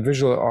music and the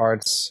visual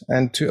arts,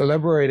 and to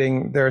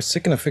elaborating their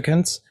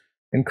significance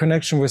in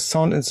connection with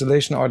sound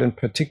installation art in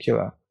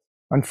particular.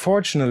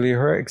 Unfortunately,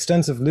 her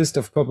extensive list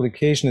of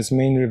publication is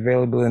mainly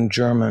available in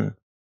German.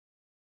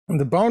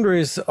 The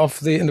boundaries of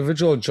the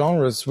individual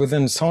genres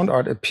within sound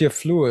art appear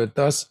fluid.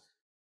 Thus,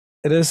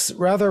 it is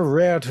rather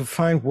rare to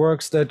find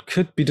works that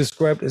could be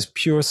described as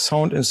pure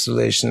sound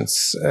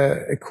installations,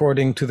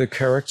 according to the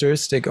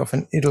characteristic of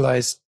an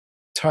idealized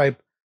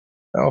type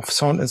of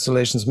sound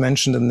installations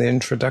mentioned in the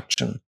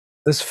introduction.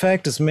 This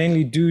fact is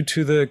mainly due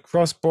to the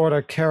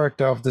cross-border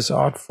character of this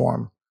art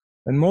form.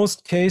 In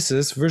most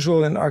cases,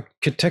 visual and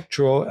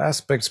architectural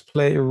aspects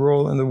play a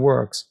role in the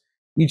works.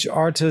 Each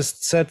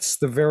artist sets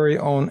the very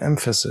own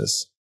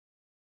emphasis.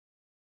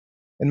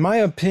 In my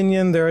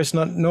opinion, there is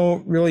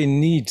no really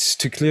need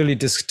to clearly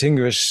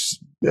distinguish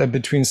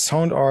between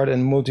sound art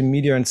and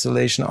multimedia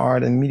installation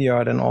art and media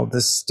art and all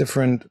these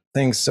different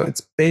things. So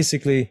it's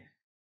basically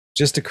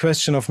just a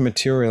question of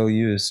material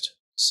used.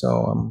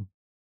 So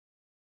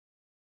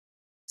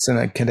it's an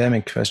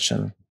academic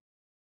question.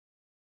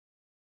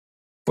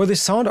 For the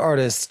sound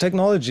artists,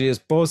 technology is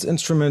both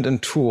instrument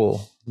and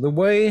tool. The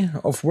way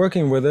of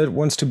working with it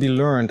wants to be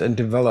learned and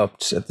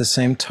developed at the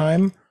same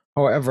time.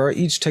 However,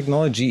 each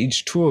technology,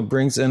 each tool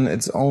brings in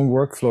its own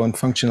workflow and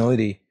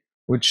functionality,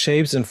 which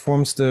shapes and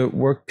forms the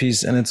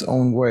workpiece in its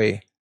own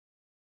way.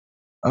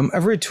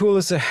 Every tool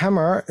is a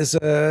hammer is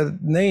a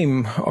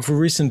name of a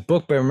recent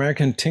book by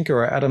American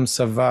tinkerer Adam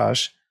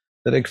Savage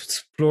that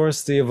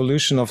explores the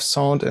evolution of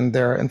sound and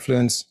their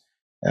influence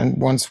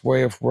and one's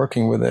way of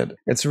working with it.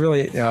 It's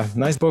really,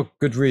 nice book,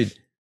 good read.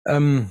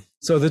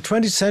 So the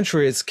 20th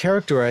century is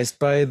characterized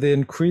by the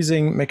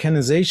increasing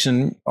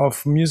mechanization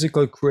of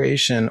musical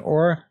creation,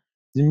 or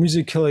the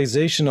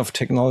musicalization of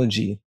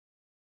technology.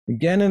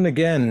 Again and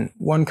again,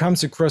 one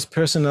comes across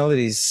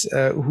personalities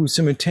who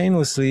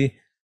simultaneously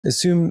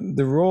assume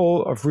the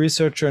role of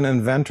researcher and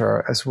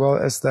inventor, as well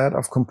as that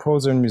of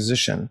composer and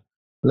musician.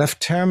 Lev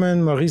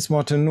Terman, Maurice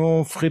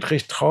Martineau,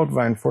 Friedrich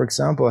Trautwein, for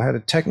example, had a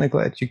technical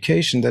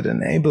education that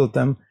enabled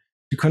them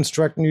to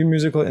construct new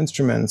musical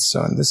instruments.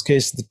 So in this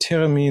case, the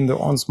theremin, the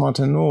ons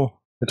Martineau,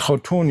 the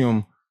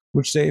trautonium,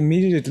 which they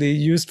immediately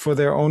used for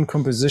their own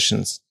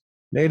compositions.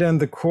 Later in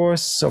the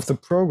course of the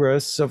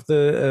progress of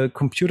the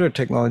computer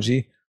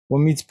technology,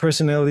 one meets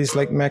personalities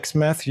like Max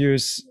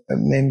Matthews, a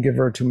name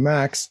giver to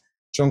Max,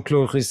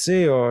 Jean-Claude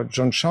Risset, or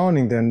John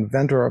Chowning, the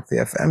inventor of the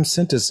FM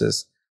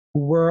synthesis,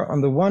 who were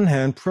on the one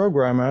hand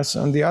programmers,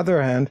 on the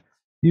other hand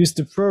used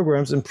the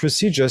programs and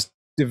procedures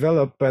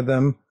developed by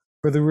them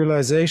for the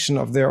realization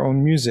of their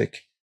own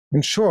music.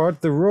 In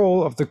short, the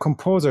role of the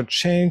composer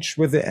changed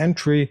with the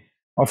entry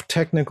of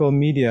technical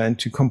media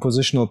into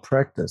compositional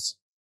practice.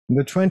 In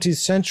the 20th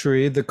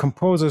century, the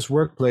composer's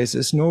workplace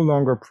is no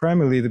longer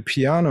primarily the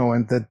piano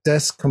and the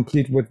desk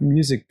complete with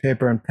music,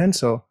 paper, and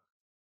pencil,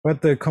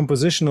 but the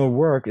compositional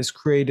work is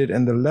created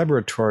in the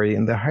laboratory,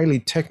 in the highly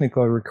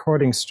technical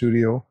recording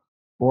studio,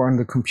 or on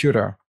the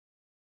computer.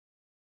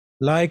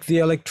 Like the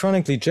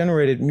electronically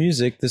generated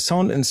music, the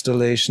sound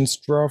installations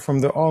draw from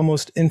the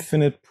almost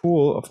infinite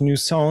pool of new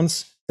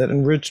sounds that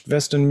enriched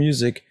Western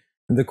music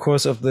in the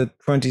course of the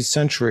 20th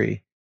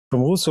century.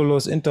 From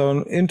Russolo's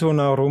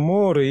Intona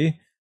Rumori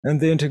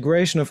and the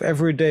integration of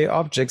everyday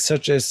objects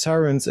such as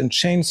sirens and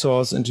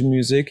chainsaws into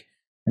music,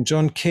 and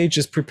John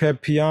Cage's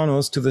prepared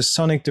pianos to the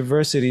sonic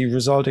diversity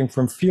resulting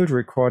from field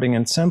recording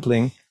and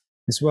sampling,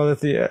 as well as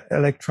the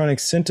electronic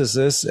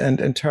synthesis and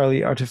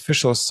entirely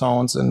artificial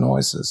sounds and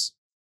noises.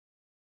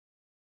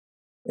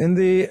 In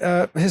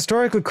the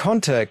historical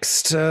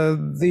context,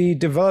 the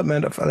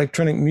development of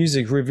electronic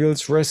music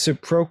reveals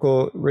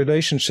reciprocal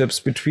relationships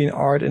between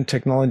art and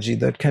technology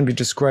that can be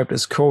described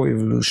as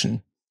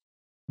co-evolution.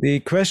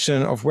 The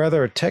question of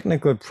whether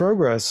technical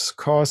progress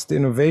caused the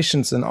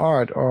innovations in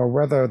art, or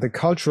whether the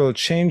cultural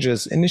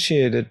changes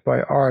initiated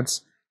by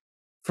arts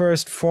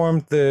first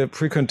formed the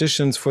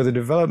preconditions for the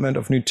development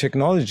of new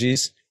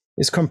technologies,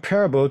 is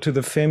comparable to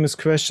the famous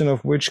question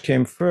of which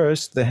came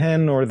first, the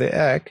hen or the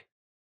egg.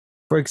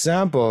 For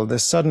example, the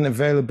sudden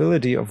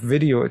availability of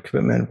video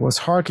equipment was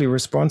hardly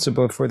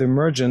responsible for the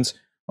emergence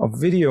of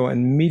video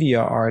and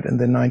media art in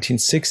the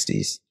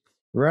 1960s.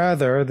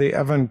 Rather, the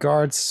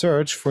avant-garde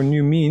search for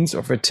new means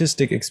of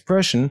artistic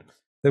expression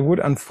that would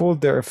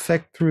unfold their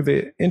effect through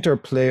the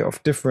interplay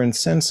of different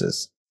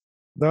senses.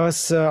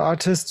 Thus,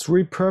 artists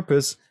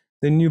repurpose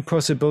the new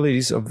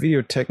possibilities of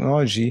video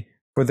technology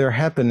for their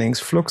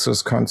happenings,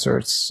 fluxus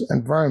concerts,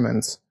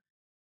 environments.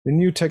 The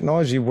new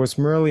technology was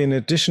merely an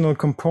additional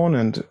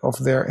component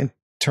of their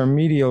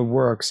intermediate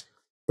works,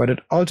 but it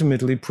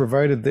ultimately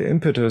provided the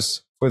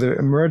impetus for the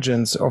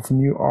emergence of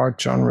new art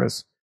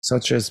genres,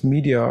 such as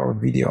media or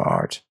video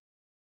art.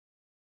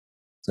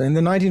 So in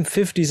the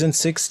 1950s and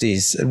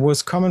 60s, it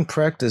was common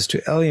practice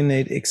to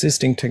alienate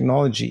existing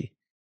technology,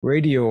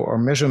 radio or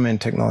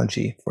measurement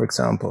technology, for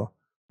example,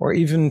 or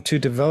even to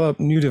develop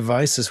new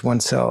devices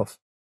oneself.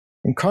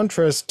 In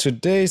contrast,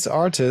 today's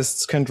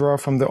artists can draw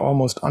from the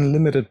almost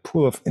unlimited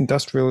pool of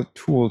industrial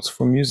tools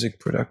for music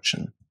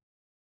production.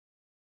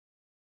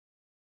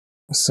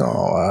 So,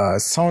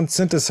 sound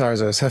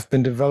synthesizers have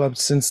been developed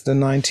since the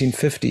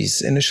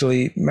 1950s,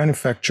 initially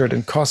manufactured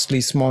in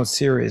costly small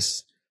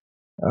series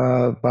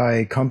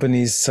by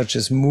companies such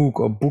as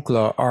Moog or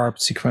Buchla, ARP,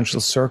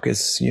 Sequential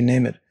Circuits, you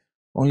name it,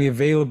 only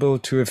available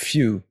to a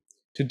few.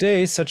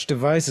 Today, such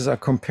devices are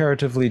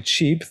comparatively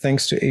cheap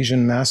thanks to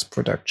Asian mass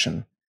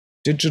production.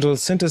 Digital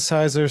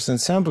synthesizers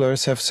and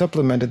samplers have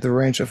supplemented the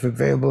range of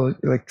available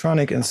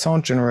electronic and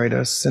sound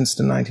generators since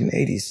the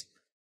 1980s.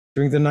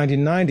 During the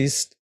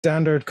 1990s,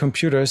 standard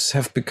computers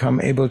have become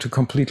able to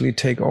completely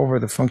take over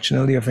the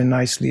functionality of a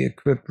nicely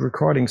equipped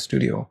recording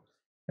studio.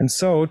 And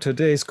so,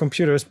 today's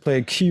computers play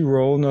a key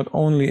role not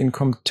only in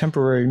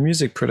contemporary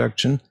music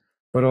production,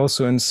 but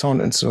also in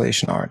sound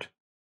installation art.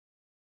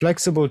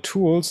 Flexible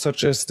tools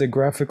such as the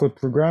graphical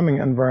programming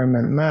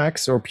environment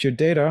Max or Pure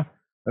Data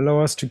allow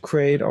us to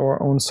create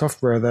our own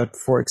software that,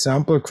 for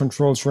example,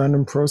 controls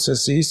random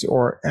processes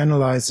or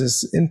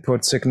analyzes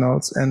input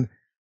signals and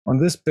on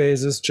this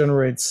basis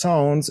generates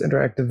sounds,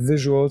 interactive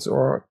visuals,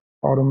 or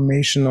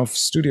automation of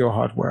studio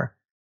hardware.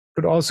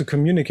 It could also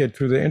communicate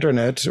through the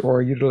internet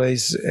or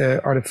utilize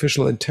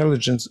artificial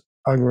intelligence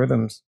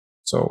algorithms,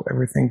 so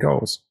everything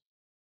goes.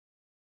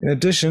 In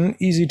addition,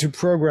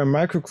 easy-to-program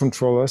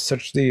microcontrollers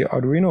such as the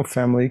Arduino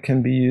family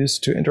can be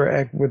used to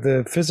interact with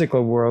the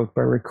physical world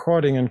by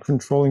recording and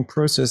controlling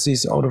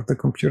processes out of the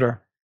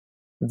computer.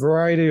 A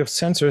variety of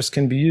sensors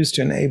can be used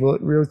to enable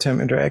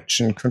real-time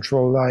interaction,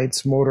 control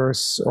lights,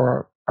 motors,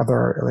 or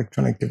other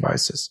electronic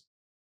devices.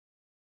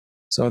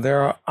 So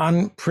there are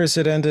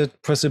unprecedented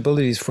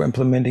possibilities for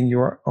implementing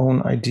your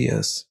own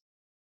ideas.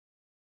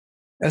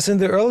 As in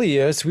the early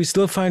years, we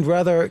still find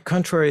rather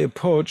contrary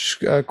approach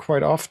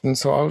quite often,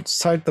 so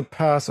outside the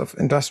path of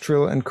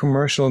industrial and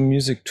commercial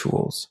music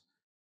tools.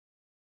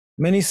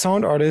 Many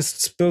sound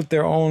artists built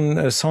their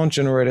own sound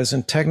generators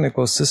and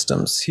technical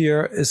systems.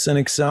 Here is an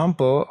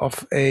example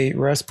of a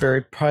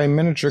Raspberry Pi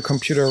miniature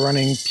computer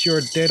running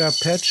Pure Data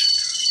Patch,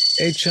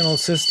 8-channel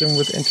system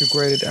with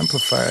integrated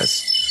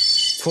amplifiers,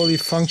 fully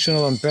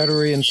functional on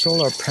battery and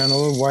solar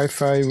panel,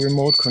 Wi-Fi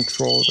remote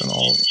controlled and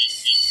all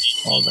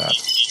that.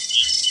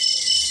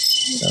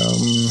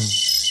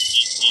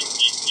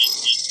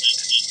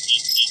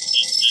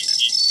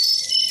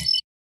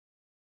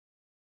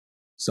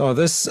 So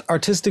this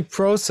artistic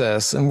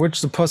process in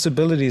which the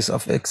possibilities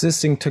of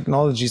existing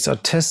technologies are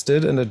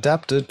tested and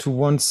adapted to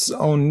one's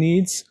own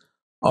needs,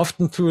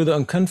 often through the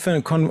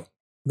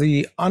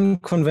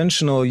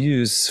unconventional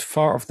use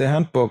far off the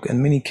handbook,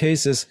 in many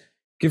cases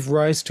give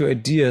rise to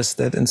ideas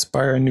that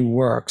inspire new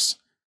works.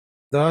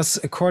 Thus,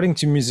 according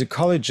to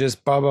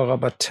musicologist Barbara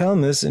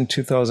Barthelmess in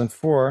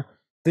 2004,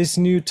 this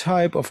new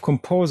type of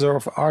composer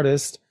of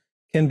artist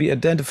can be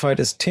identified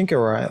as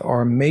tinkerer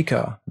or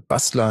maker,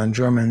 Bastler in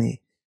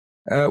Germany,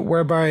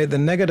 whereby the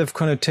negative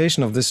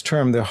connotation of this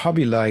term, the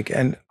hobby-like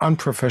and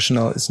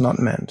unprofessional, is not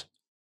meant.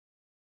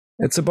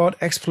 It's about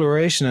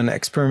exploration and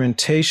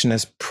experimentation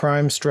as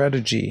prime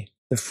strategy,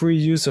 the free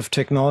use of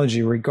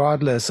technology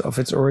regardless of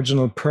its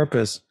original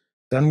purpose,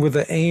 done with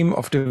the aim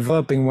of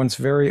developing one's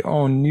very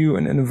own new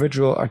and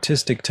individual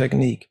artistic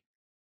technique.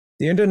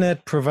 The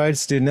internet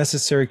provides the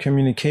necessary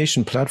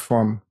communication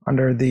platform.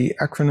 Under the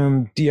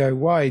acronym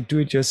DIY,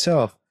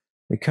 do-it-yourself,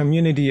 a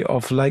community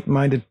of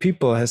like-minded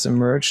people has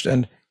emerged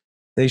and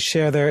they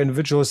share their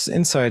individual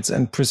insights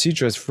and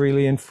procedures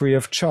freely and free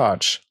of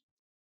charge.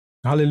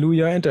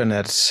 Hallelujah,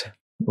 internet,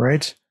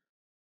 right?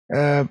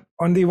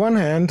 On the one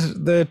hand,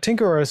 the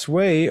tinkerer's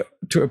way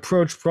to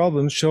approach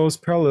problems shows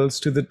parallels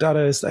to the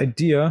Dadaist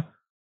idea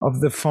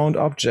of the found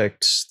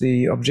object,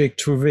 the objet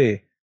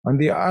trouvé. On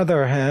the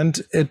other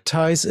hand, it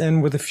ties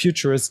in with the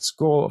futurist's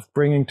goal of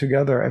bringing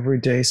together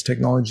everyday's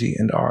technology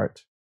and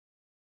art.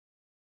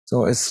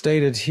 So as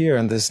stated here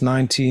in this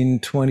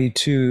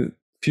 1922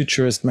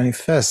 Futurist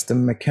Manifest, the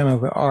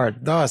mechanical art,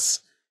 thus,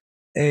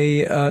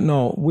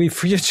 we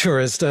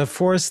futurists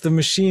force the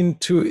machine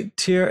to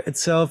tear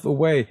itself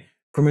away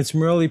from its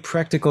merely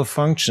practical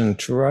function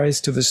to rise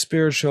to the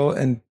spiritual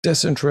and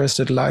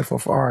disinterested life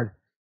of art,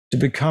 to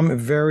become a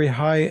very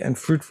high and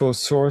fruitful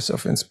source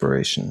of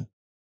inspiration.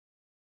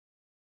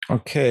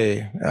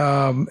 Okay,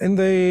 in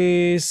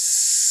the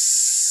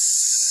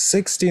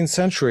 16th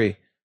century,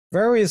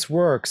 various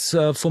works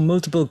for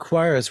multiple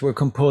choirs were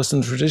composed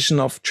in the tradition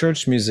of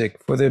church music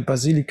for the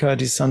Basilica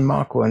di San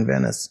Marco in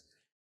Venice.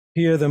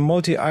 Here, the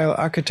multi-aisle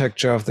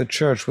architecture of the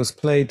church was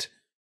played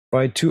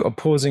by two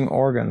opposing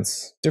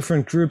organs.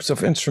 Different groups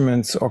of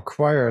instruments or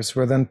choirs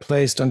were then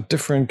placed on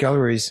different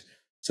galleries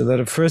so that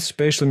the first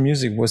spatial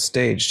music was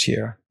staged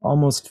here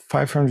almost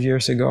 500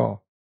 years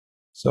ago.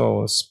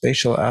 So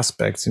spatial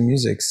aspects in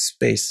music,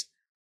 space.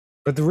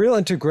 But the real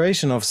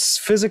integration of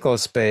physical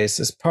space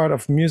as part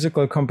of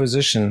musical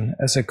composition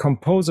as a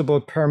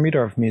composable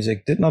parameter of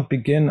music did not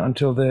begin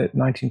until the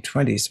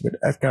 1920s with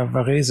Edgar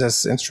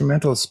Varese's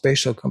instrumental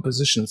spatial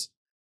compositions,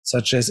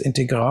 such as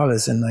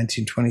Integrales in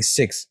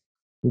 1926,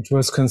 which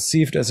was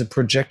conceived as a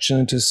projection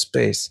into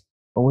space,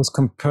 or with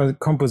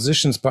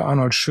compositions by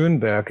Arnold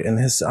Schönberg in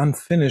his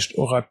unfinished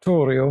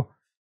oratorio,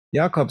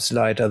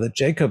 Jakobsleiter, the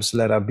Jacob's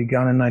Ladder,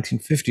 began in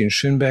 1950, and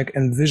Schönberg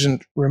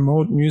envisioned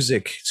remote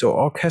music, so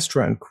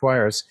orchestra and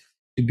choirs,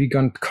 to be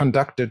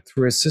conducted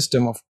through a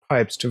system of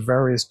pipes to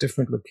various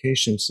different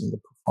locations in the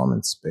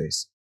performance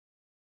space.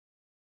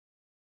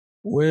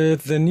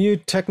 With the new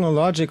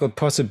technological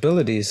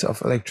possibilities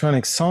of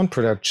electronic sound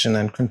production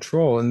and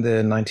control in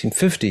the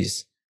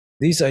 1950s,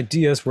 these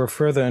ideas were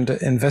further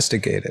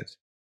investigated.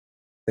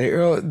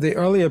 The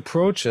early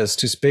approaches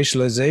to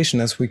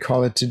spatialization, as we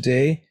call it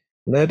today,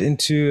 led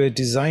into a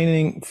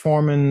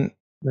design-forming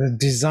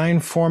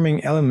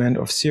element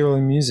of serial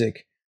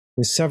music,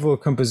 with several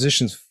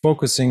compositions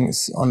focusing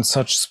on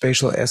such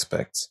spatial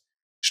aspects.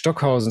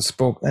 Stockhausen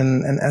spoke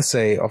in an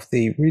essay of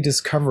the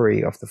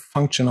rediscovery of the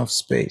function of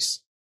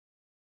space.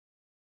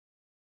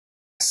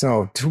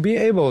 So, to be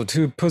able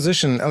to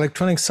position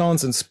electronic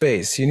sounds in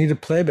space, you need a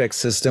playback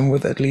system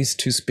with at least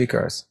 2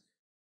 speakers.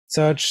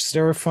 Such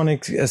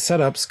stereophonic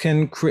setups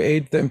can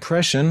create the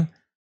impression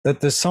that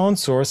the sound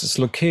source is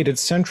located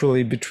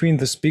centrally between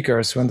the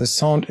speakers when the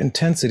sound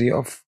intensity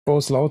of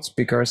both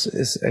loudspeakers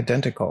is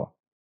identical.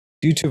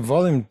 Due to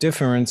volume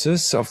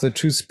differences of the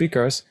 2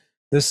 speakers,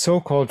 this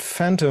so-called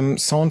phantom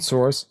sound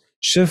source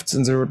shifts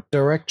in the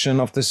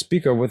direction of the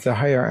speaker with the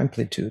higher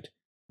amplitude.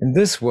 In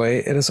this way,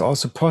 it is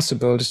also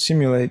possible to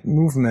simulate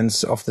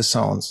movements of the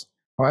sounds.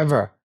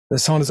 However, the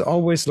sound is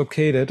always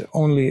located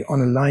only on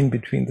a line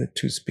between the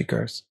 2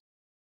 speakers.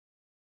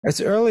 As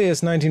early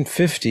as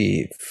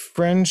 1950,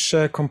 French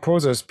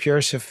composers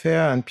Pierre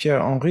Schaeffer and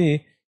Pierre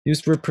Henry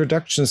used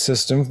reproduction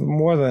systems with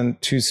more than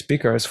 2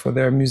 speakers for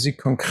their musique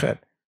concrète.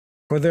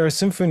 For their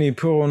symphony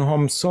Pour un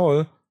homme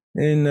seul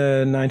in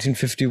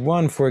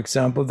 1951, for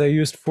example, they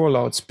used 4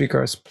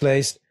 loudspeakers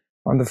placed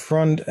on the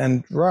front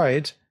and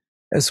right,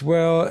 as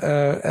well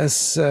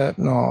as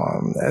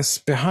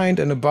behind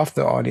and above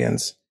the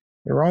audience.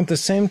 Around the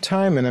same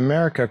time in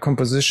America,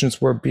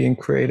 compositions were being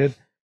created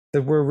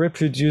that were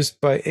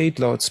reproduced by 8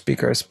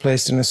 loudspeakers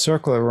placed in a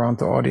circle around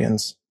the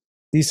audience.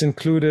 These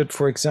included,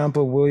 for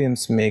example,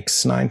 Williams'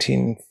 mix,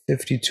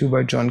 1952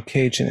 by John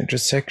Cage, and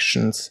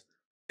Intersections,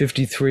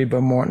 53 by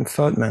Morton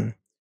Feldman,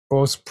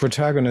 both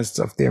protagonists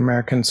of the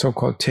American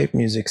so-called tape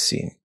music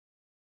scene.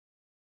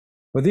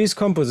 For these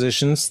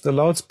compositions, the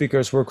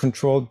loudspeakers were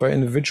controlled by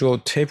individual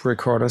tape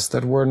recorders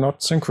that were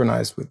not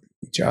synchronized with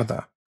each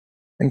other.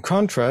 In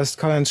contrast,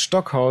 Karl-Heinz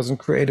Stockhausen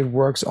created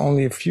works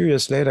only a few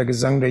years later,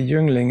 Gesang der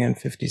Jünglinge in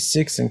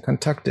 56 and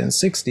Kontakte in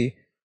 60,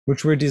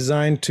 which were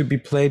designed to be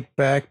played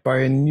back by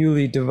a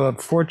newly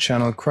developed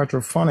 4-channel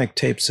quadraphonic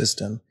tape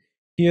system.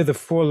 Here, the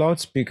 4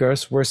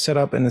 loudspeakers were set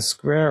up in a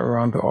square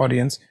around the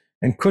audience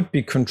and could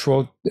be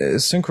controlled,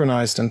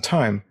 synchronized in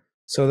time,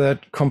 so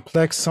that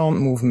complex sound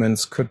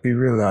movements could be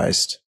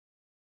realized.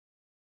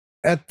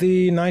 At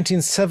the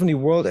 1970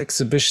 World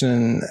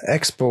Exhibition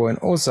Expo in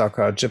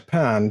Osaka,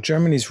 Japan,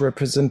 Germany's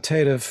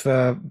representative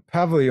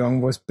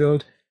pavilion was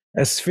built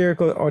as a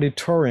spherical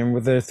auditorium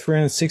with a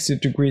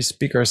 360-degree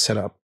speaker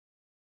setup,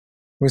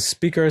 with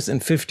speakers in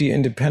 50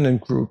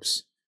 independent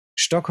groups.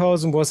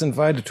 Stockhausen was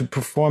invited to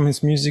perform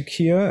his music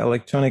here,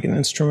 electronic and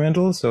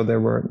instrumental, so there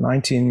were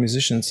 19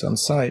 musicians on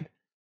site,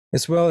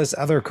 as well as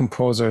other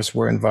composers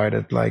were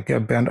invited, like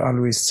Bernd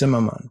Alois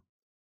Zimmermann.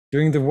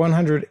 During the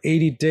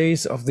 180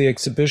 days of the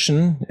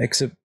exhibition,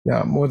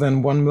 more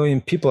than 1 million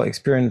people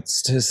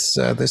experienced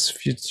this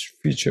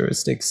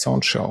futuristic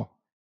sound show.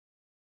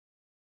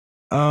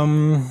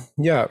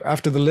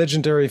 After the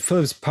legendary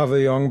Philips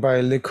Pavilion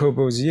by Le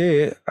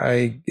Corbusier,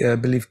 I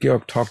believe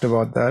Georg talked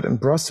about that, in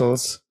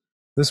Brussels,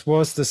 this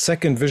was the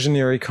second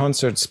visionary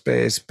concert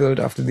space built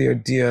after the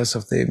ideas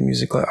of the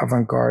musical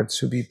avant-garde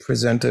to be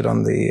presented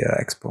on the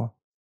expo.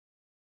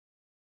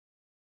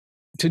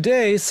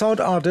 Today, sound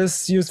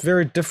artists use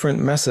very different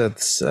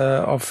methods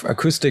of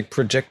acoustic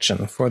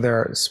projection for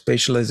their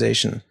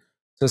spatialization.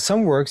 So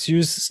some works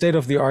use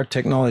state-of-the-art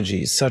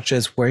technologies, such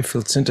as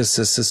wavefield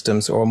synthesis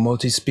systems or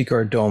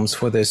multi-speaker domes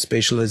for their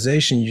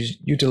spatialization,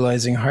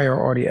 utilizing higher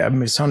order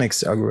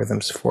ambisonics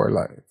algorithms,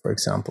 for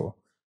example.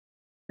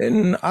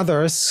 In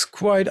others,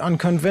 quite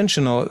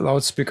unconventional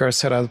loudspeaker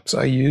setups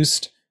are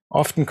used,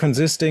 often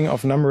consisting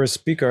of numerous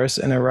speakers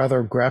in a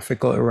rather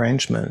graphical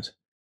arrangement.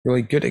 A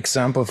really good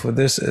example for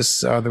this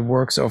is the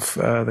works of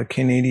the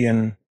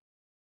Canadian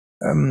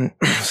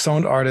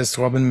sound artist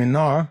Robin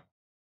Menard,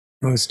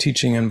 who is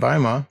teaching in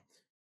Weimar.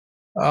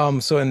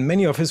 So in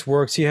many of his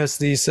works, he has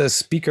these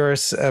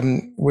speakers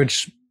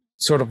which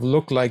sort of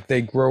look like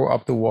they grow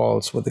up the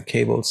walls with the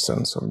cables,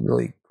 and so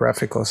really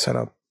graphical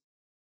setup.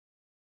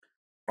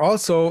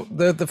 Also,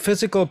 the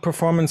physical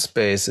performance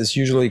space is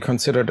usually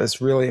considered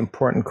as really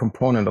important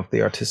component of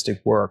the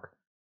artistic work.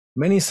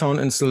 Many sound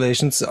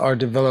installations are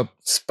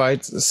developed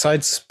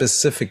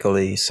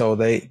site-specifically, so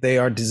they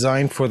are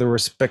designed for the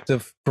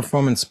respective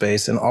performance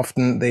space, and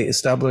often they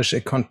establish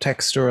a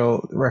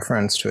contextual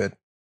reference to it.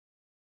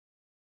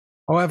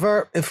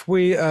 However, if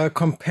we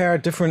compare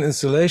different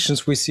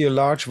installations, we see a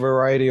large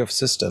variety of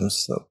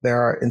systems. So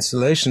there are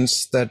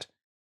installations that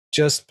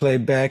just play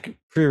back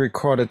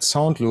pre-recorded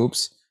sound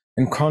loops.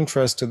 In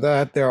contrast to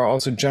that, there are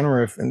also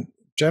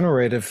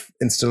generative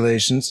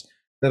installations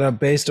that are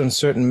based on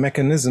certain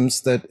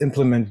mechanisms that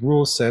implement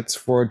rule sets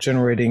for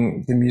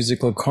generating the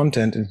musical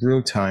content in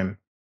real time,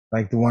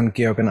 like the one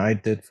Georg and I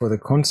did for the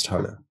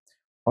Kunsthalle.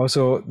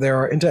 Also, there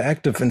are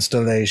interactive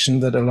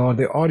installations that allow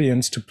the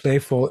audience to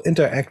playfully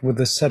interact with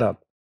the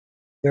setup.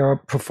 There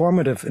are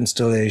performative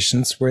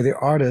installations where the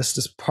artist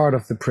is part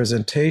of the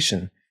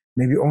presentation,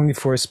 maybe only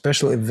for a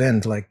special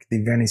event like the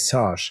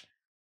vernissage.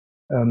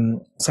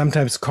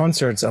 Sometimes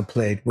concerts are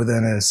played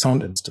within a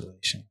sound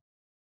installation.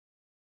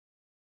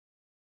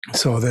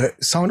 So the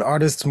sound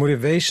artist's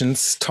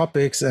motivations,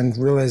 topics, and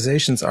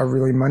realizations are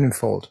really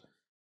manifold.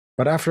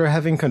 But after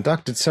having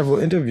conducted several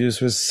interviews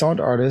with sound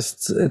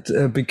artists,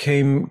 it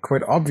became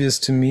quite obvious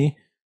to me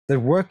that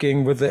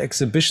working with the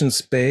exhibition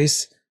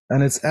space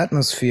and its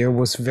atmosphere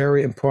was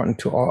very important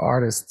to all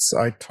artists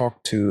I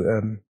talked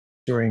to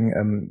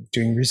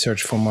during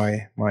research for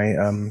my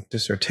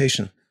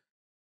dissertation.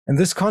 In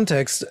this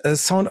context,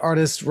 sound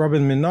artist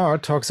Robin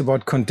Minard talks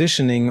about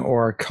conditioning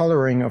or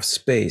coloring of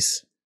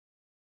space.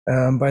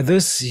 By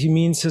this, he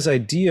means his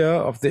idea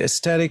of the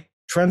aesthetic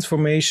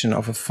transformation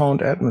of a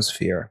found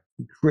atmosphere.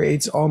 He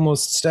creates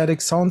almost static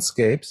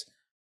soundscapes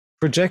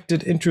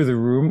projected into the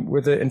room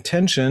with the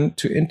intention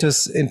to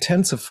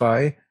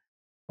intensify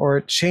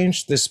or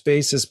change the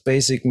space's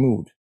basic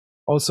mood.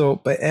 Also,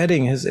 by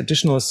adding his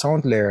additional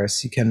sound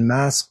layers, he can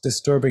mask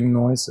disturbing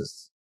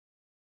noises.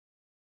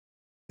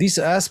 These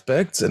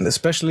aspects, and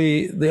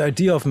especially the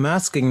idea of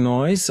masking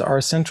noise, are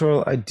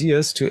central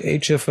ideas to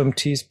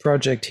HfMT's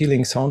project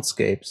Healing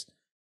Soundscapes.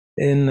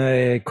 In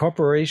a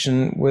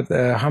cooperation with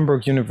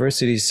Hamburg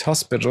University's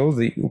hospital,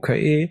 the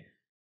UKE,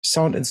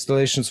 sound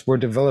installations were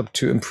developed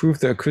to improve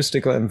the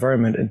acoustical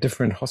environment in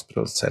different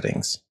hospital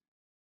settings.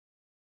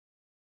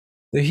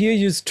 The here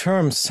used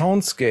term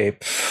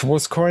soundscape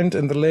was coined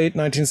in the late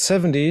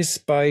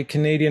 1970s by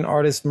Canadian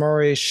artist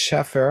Murray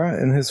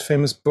Schafer in his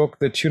famous book,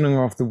 The Tuning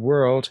of the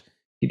World.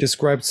 He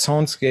described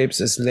soundscapes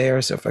as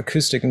layers of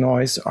acoustic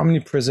noise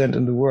omnipresent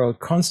in the world,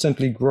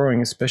 constantly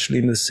growing, especially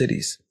in the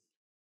cities.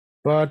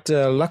 But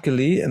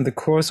luckily, in the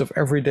course of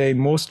everyday,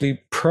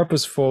 mostly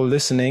purposeful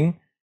listening,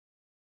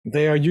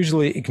 they are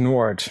usually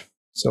ignored.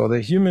 So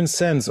the human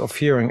sense of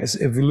hearing is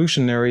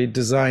evolutionary,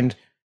 designed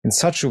in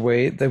such a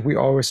way that we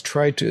always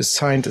try to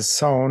assign a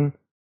sound.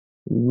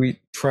 We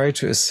try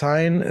to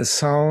assign a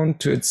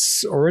sound to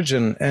its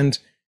origin, and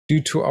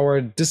due to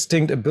our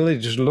distinct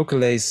ability to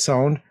localize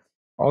sound,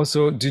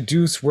 also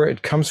deduce where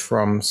it comes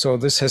from. So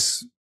this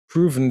has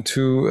proven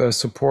to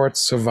support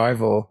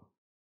survival.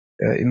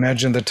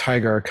 Imagine the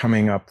tiger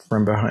coming up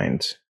from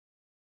behind.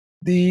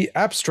 The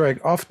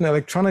abstract, often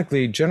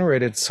electronically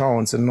generated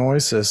sounds and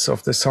noises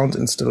of the sound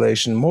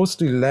installation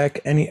mostly lack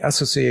any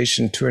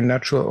association to a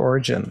natural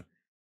origin.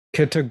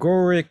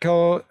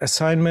 Categorical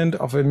assignment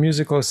of a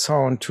musical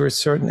sound to a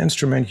certain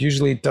instrument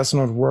usually does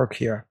not work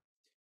here.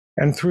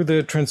 And through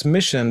the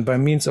transmission by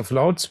means of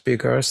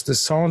loudspeakers, the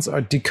sounds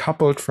are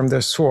decoupled from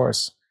their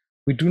source.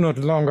 We do not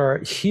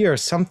longer hear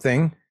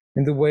something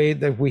in the way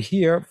that we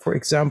hear, for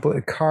example,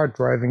 a car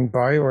driving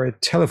by or a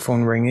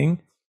telephone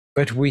ringing,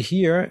 but we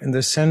hear in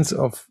the sense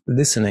of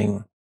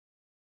listening.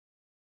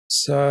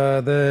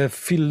 So the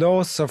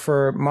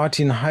philosopher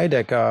Martin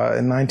Heidegger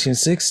in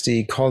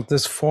 1960 called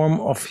this form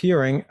of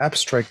hearing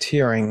abstract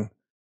hearing.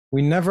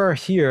 We never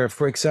hear,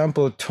 for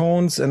example,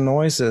 tones and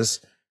noises,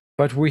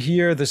 but we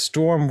hear the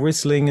storm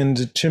whistling in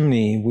the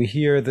chimney. We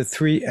hear the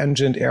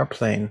three-engined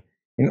airplane.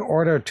 In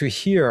order to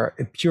hear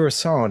a pure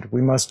sound,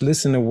 we must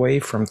listen away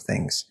from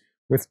things,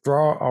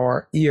 withdraw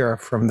our ear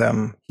from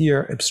them,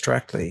 hear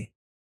abstractly.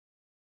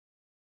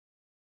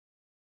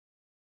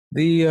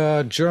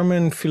 The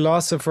German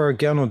philosopher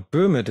Gernot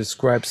Böhme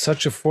describes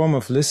such a form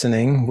of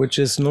listening, which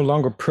is no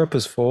longer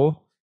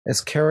purposeful,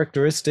 as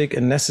characteristic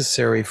and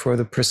necessary for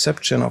the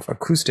perception of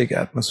acoustic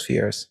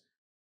atmospheres.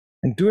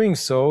 In doing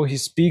so, he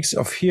speaks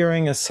of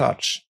hearing as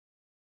such.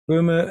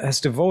 Böhme has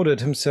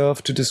devoted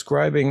himself to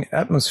describing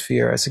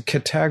atmosphere as a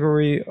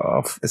category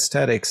of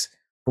aesthetics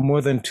for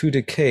more than 2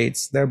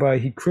 decades. Thereby,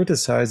 he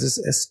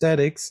criticizes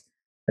aesthetics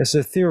as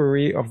a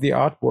theory of the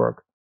artwork,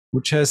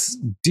 which has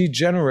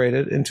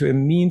degenerated into a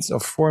means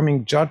of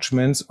forming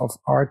judgments of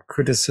art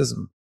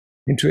criticism,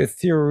 into a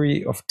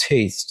theory of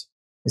taste.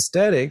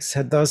 Aesthetics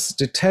had thus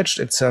detached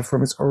itself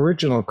from its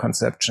original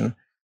conception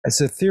as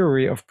a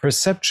theory of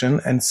perception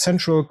and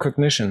central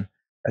cognition,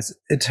 as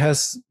it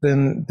has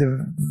been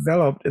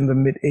developed in the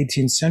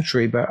mid-18th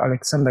century by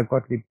Alexander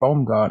Gottlieb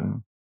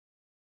Baumgarten.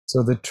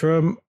 So the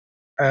term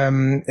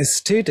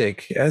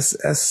Aesthetics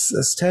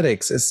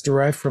is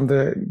derived from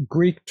the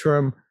Greek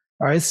term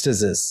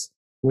aesthesis,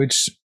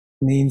 which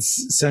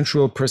means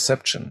sensual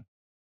perception.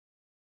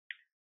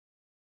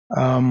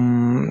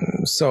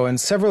 So in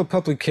several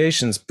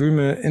publications,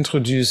 Böhme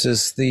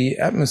introduces the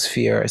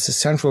atmosphere as a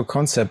central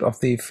concept of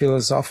the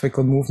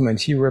philosophical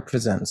movement he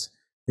represents,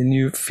 the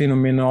new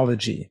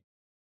phenomenology.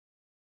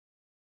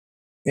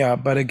 Yeah,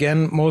 but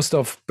again, most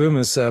of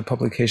Böhme's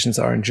publications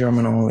are in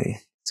German only,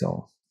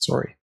 so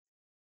sorry.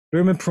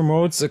 Böhme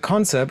promotes a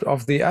concept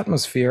of the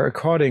atmosphere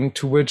according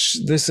to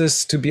which this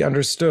is to be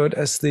understood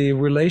as the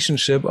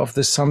relationship of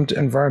the summed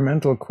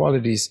environmental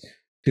qualities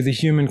to the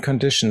human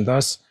condition.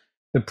 Thus,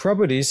 the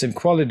properties and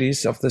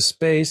qualities of the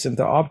space and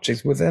the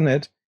objects within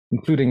it,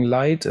 including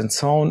light and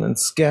sound and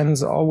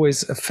scans,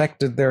 always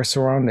affected their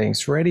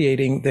surroundings,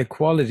 radiating their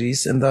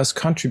qualities and thus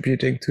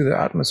contributing to the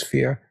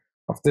atmosphere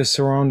of the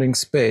surrounding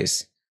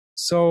space.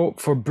 So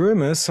for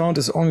Böhme, sound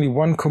is only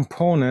one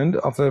component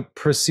of a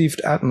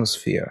perceived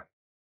atmosphere.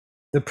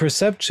 The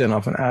perception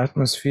of an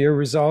atmosphere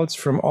results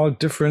from all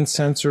different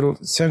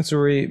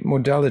sensory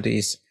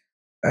modalities,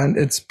 and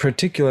its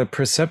particular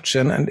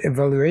perception and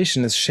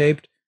evaluation is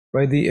shaped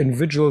by the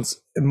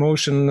individual's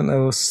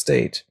emotional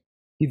state.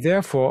 He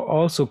therefore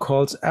also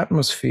calls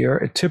atmosphere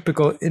a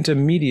typical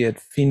intermediate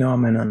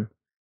phenomenon,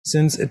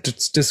 since it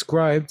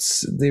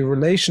describes the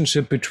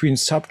relationship between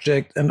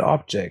subject and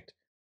object.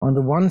 On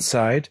the one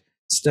side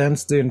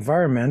stands the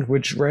environment,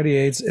 which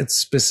radiates its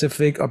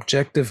specific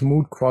objective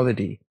mood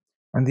quality.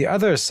 On the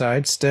other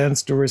side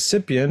stands the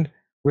recipient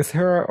with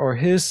her or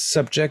his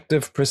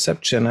subjective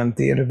perception and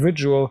the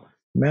individual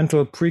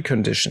mental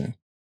precondition.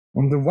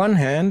 On the one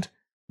hand,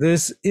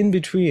 this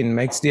in-between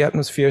makes the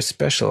atmosphere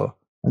special.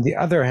 On the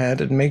other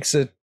hand, it makes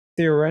it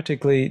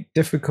theoretically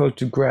difficult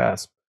to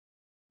grasp.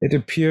 It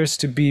appears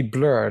to be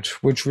blurred,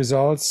 which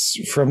results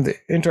from the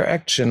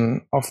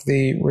interaction of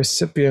the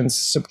recipient's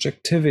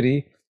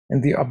subjectivity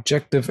and the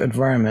objective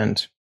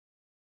environment.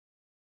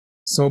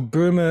 So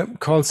Böhme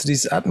calls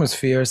these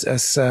atmospheres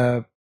as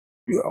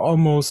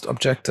almost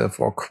objective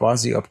or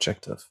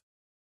quasi-objective.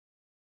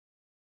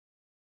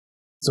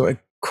 So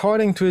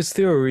according to his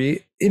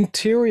theory,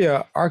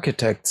 interior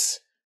architects,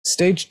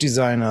 stage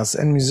designers,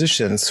 and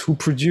musicians who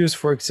produce,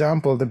 for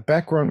example, the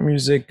background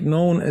music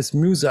known as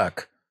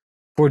music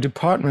for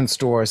department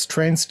stores,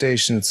 train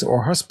stations,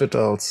 or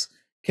hospitals,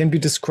 can be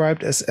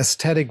described as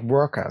aesthetic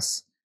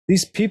workers.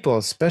 These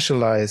people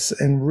specialize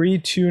in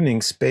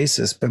retuning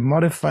spaces by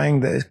modifying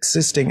the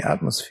existing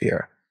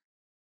atmosphere.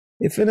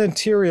 If an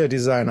interior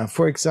designer,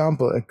 for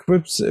example,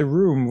 equips a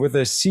room with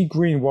a sea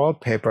green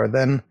wallpaper,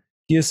 then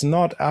he is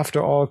not,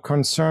 after all,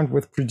 concerned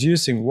with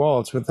producing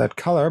walls with that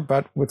color,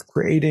 but with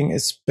creating a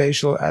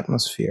spatial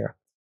atmosphere.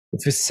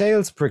 If a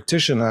sales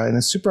practitioner in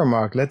a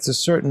supermarket lets a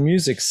certain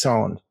music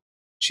sound,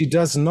 she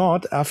does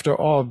not, after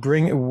all,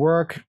 bring a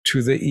work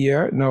to the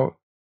ear,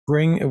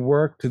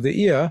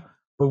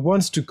 but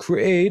wants to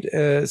create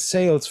a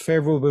sales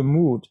favorable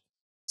mood.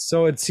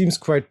 So it seems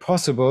quite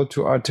possible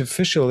to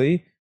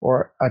artificially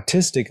or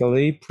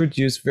artistically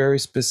produce very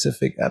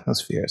specific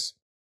atmospheres.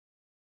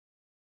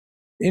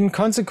 In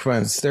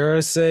consequence, there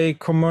is a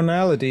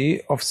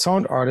commonality of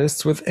sound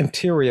artists with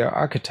interior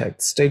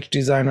architects, stage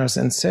designers,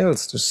 and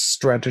sales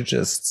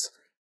strategists.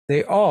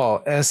 They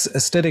all, as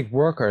aesthetic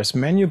workers,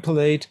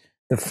 manipulate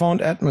the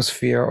found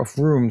atmosphere of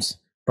rooms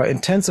by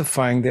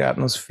intensifying the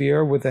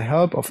atmosphere with the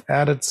help of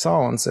added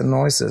sounds and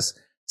noises,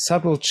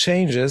 subtle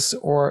changes,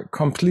 or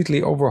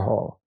completely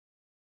overhaul.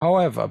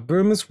 However,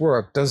 Böhme's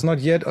work does not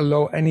yet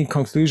allow any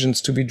conclusions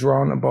to be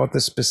drawn about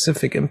the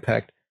specific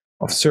impact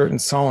of certain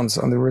sounds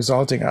on the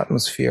resulting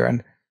atmosphere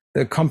and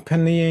the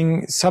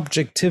accompanying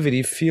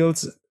subjectivity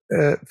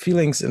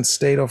feelings and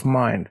state of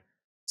mind.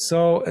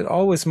 So it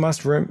always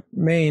must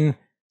remain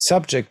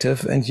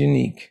subjective and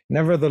unique.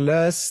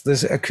 Nevertheless,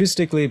 this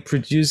acoustically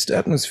produced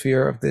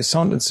atmosphere of the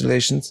sound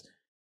installations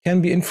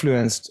can be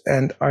influenced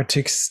and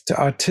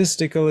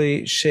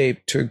artistically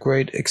shaped to a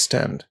great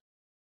extent.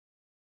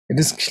 It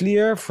is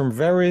clear from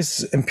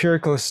various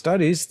empirical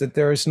studies that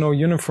there is no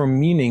uniform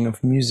meaning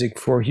of music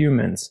for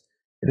humans.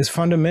 It is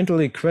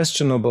fundamentally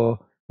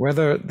questionable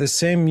whether the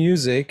same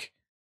music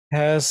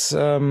has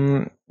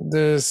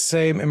the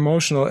same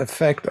emotional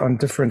effect on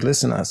different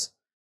listeners.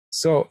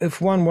 So if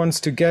one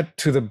wants to get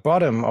to the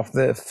bottom of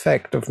the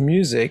effect of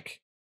music,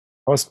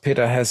 Horst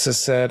Peter Hesse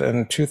said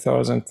in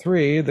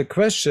 2003, the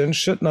question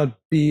should not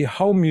be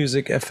how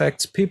music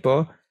affects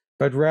people,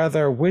 but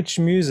rather which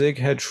music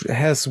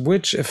has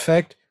which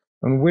effect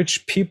on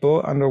which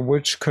people under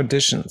which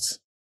conditions.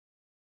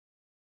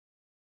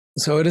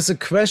 So it is a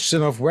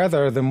question of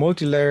whether the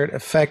multi-layered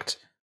effect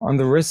on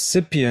the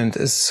recipient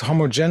is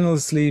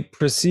homogeneously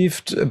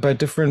perceived by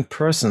different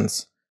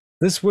persons.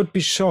 This would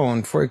be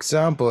shown, for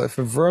example, if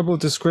a verbal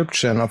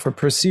description of a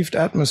perceived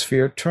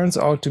atmosphere turns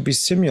out to be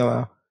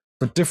similar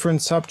for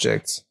different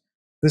subjects.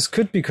 This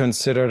could be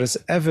considered as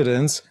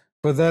evidence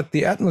for that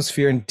the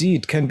atmosphere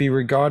indeed can be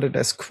regarded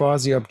as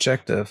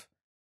quasi-objective,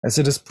 as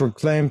it is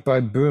proclaimed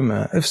by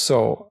Böhme. If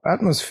so,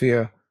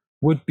 atmosphere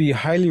would be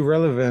highly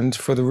relevant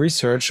for the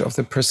research of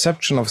the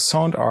perception of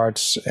sound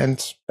art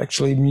and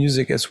actually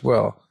music as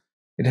well.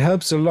 It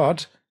helps a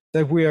lot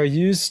that we are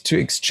used to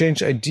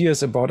exchange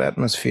ideas about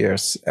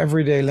atmospheres.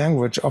 Everyday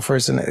language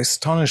offers an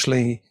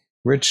astonishingly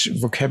rich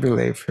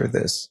vocabulary for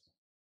this.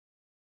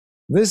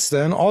 This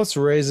then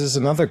also raises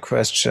another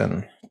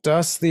question.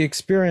 Does the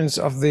experience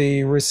of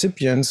the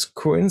recipients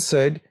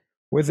coincide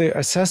with the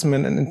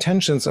assessment and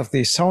intentions of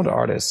the sound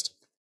artist?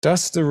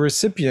 Does the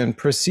recipient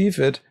perceive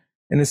it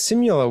in a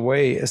similar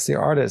way as the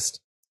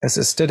artist, as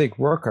aesthetic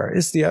worker?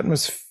 Is the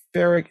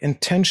atmospheric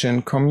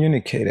intention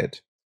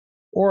communicated?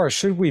 Or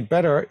should we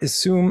better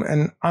assume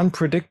an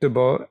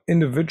unpredictable,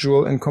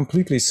 individual, and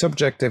completely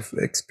subjective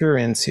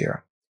experience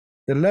here?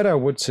 The latter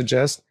would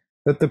suggest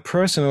that the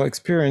personal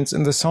experience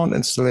in the sound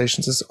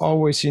installations is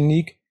always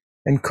unique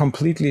and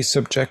completely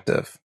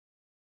subjective.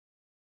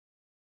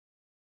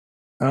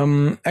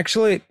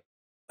 Actually,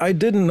 I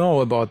didn't know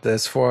about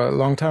this for a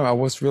long time. I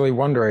was really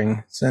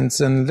wondering,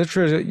 since in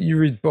literature you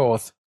read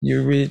both.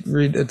 You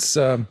read it's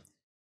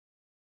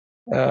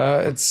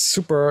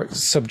super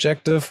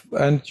subjective,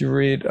 and you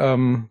read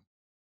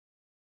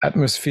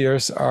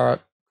atmospheres are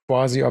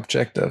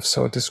quasi-objective,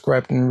 so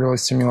described in a really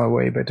similar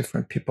way by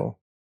different people.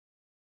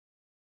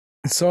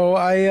 So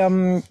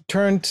I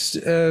turned,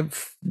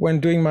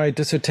 when doing my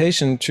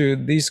dissertation, to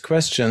these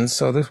questions.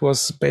 So this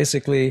was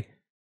basically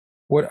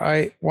what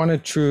I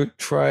wanted to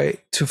try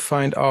to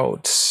find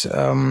out.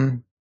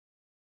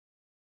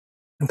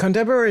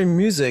 Contemporary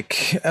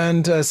music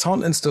and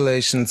sound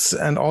installations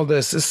and all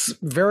this is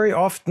very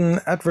often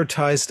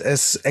advertised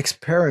as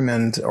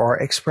experiment or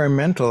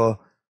experimental.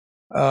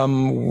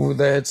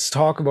 Let's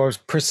talk about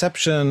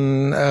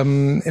perception,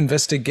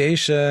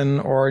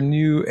 investigation, or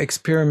new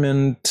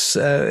experiment,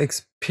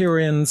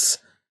 experience.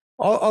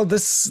 All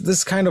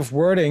this kind of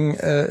wording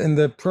in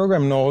the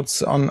program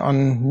notes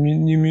on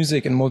new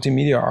music and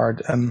multimedia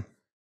art.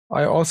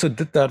 I also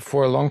did that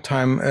for a long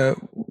time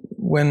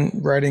when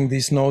writing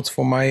these notes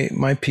for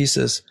my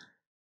pieces.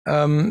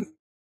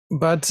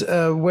 But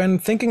when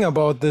thinking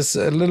about this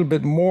a little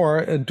bit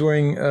more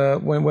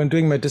when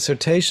doing my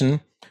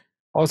dissertation,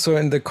 also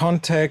in the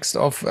context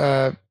of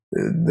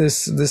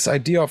this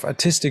idea of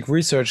artistic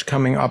research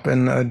coming up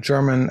in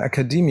German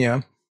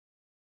academia,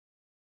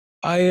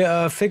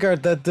 I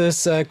figured that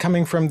this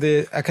coming from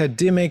the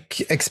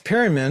academic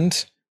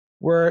experiment,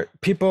 where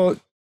people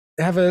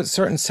have a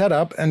certain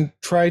setup and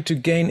try to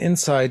gain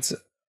insights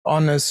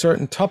on a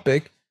certain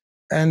topic,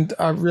 and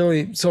are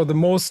really, so the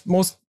most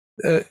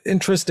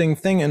interesting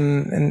thing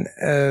in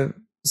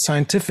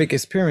scientific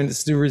experiment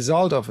is the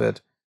result of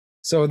it.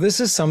 So this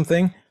is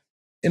something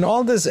in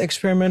all this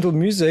experimental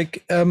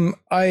music.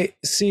 I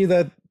see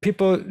that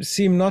people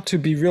seem not to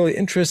be really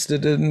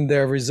interested in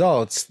their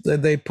results.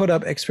 They put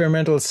up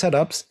experimental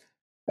setups,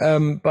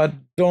 but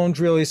don't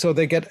really, so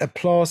they get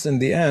applause in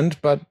the end,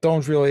 but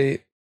don't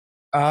really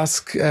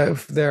ask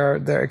if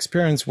their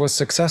experience was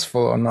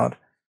successful or not.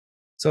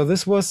 So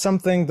this was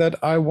something that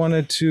I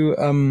wanted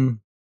to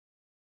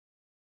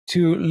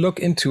look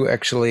into,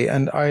 actually,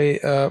 and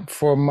I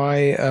for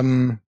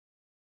my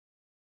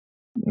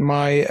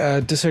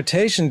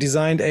dissertation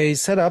designed a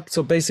setup.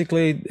 So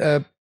basically,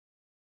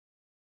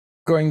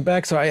 going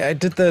back, so I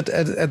did that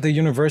at the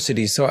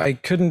university, so I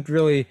couldn't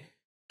really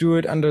do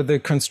it under the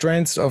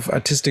constraints of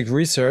artistic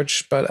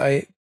research, but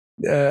I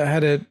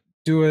had to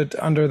do it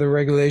under the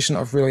regulation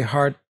of really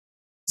hard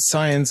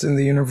science in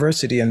the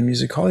university and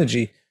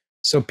musicology.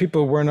 So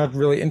people were not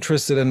really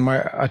interested in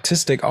my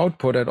artistic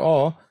output at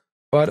all,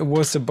 but it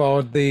was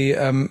about the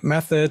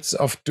methods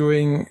of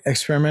doing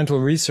experimental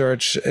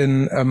research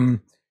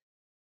in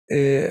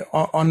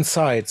on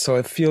site. So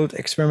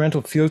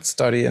experimental field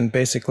study, and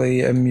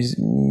basically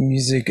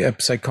music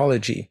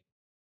Psychology.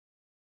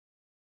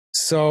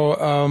 So,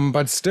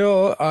 but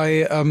still,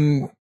 I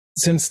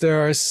since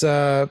there's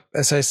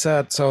as I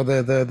said, so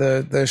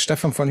the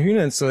Stefan von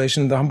Hühne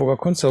installation, the Hamburger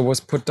Kunsthalle, was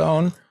put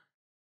down.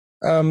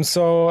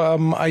 So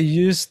I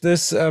used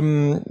this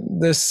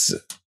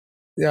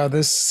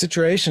this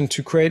situation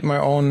to create my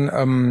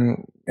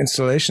own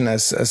installation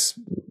as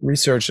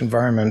research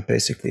environment,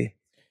 basically.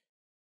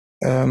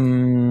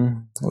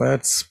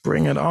 Let's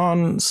bring it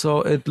on.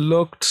 So it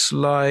looked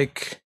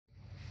like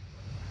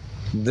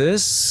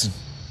this.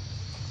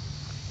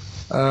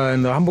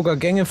 In the Hamburger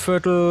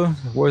Gängeviertel,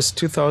 was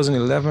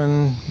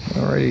 2011,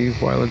 already a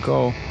while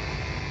ago.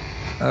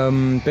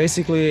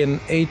 Basically an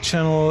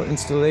 8-channel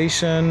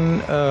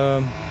installation,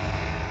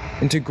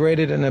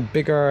 integrated in a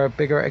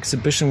bigger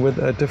exhibition with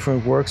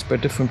different works by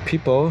different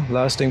people,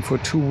 lasting for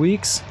 2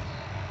 weeks.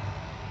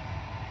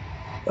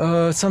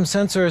 Some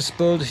sensors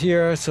built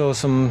here, so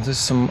there's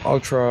some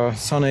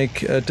ultrasonic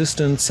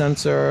distance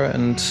sensor,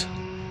 and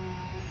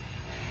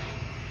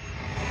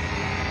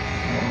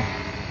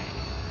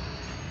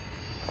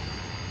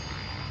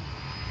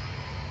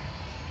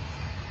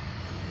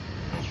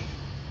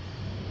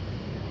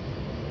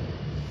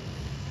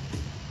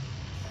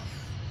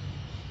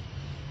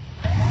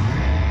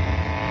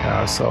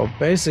so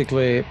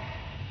basically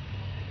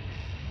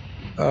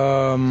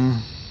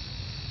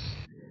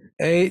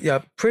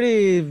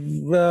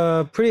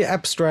pretty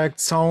abstract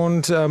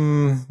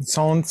soundscape,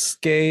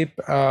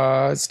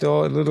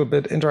 still a little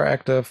bit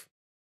interactive.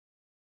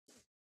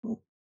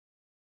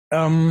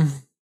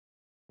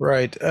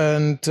 Right,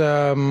 and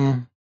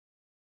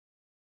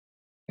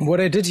what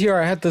I did here,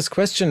 I had this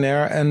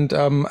questionnaire and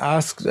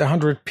asked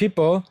 100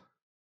 people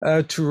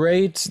to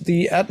rate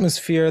the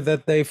atmosphere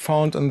that they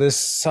found on this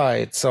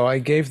site. So I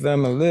gave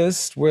them a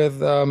list with,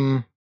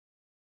 hold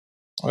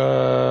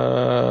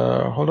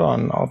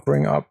on, I'll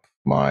bring up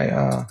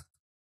my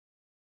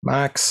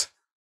Max.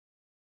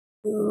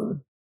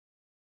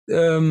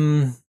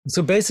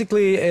 So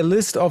basically a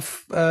list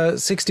of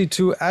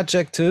 62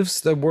 adjectives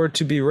that were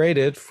to be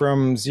rated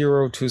from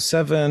 0 to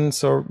 7.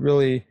 So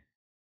really,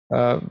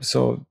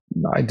 so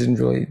I didn't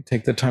really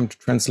take the time to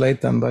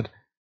translate them, but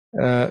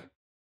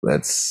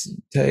let's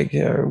take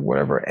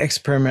whatever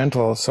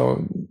experimental.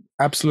 So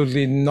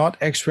absolutely not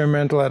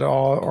experimental at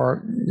all,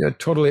 or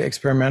totally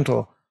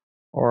experimental,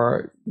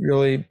 or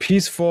really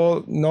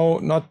peaceful. No,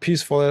 not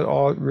peaceful at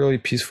all, really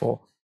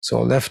peaceful.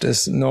 So left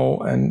is no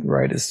and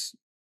right is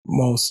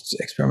most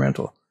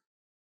experimental.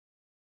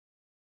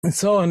 And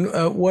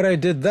so what I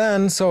did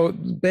then, so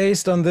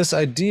based on this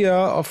idea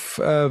of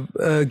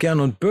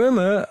Gernot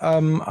Böhme,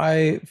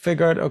 I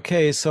figured,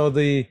 okay, so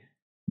the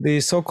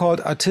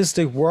so-called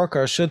artistic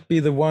worker should be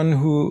the one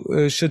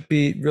who should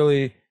be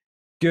really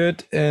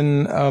good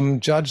in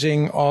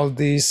judging all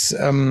these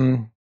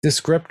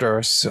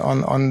descriptors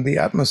on the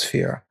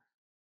atmosphere.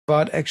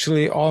 But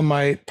actually all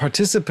my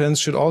participants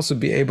should also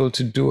be able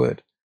to do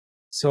it.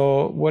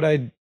 So what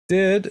I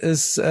did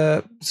is,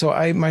 so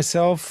I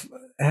myself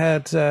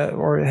had, how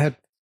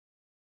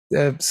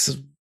do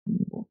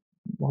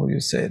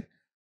you say it?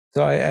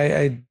 So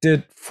I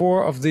did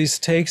 4 of these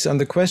takes on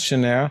the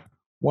questionnaire,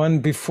 one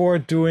before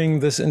doing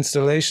this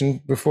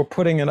installation, before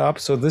putting it up.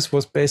 So this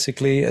was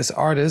basically, as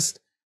artist,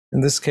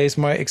 in this case,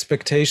 my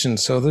expectation.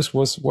 So this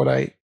was what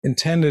I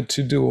intended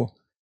to do.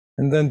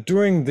 And then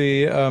during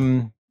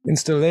the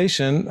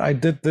installation, I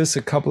did this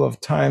a couple of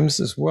times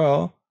as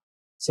well.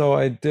 So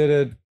I did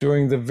it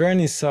during the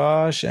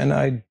vernissage, and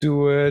I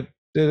did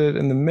it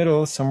in the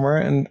middle somewhere,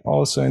 and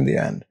also in the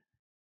end.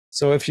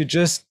 So if you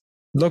just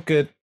look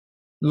at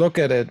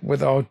it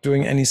without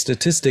doing any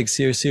statistics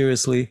here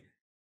seriously,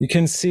 you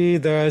can see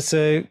there's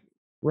a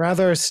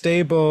rather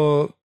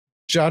stable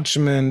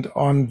judgment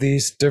on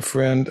these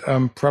different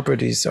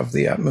properties of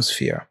the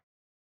atmosphere.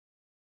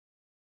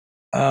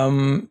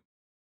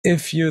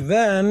 If you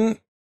then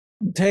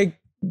take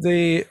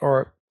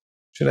or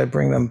should I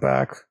bring them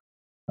back?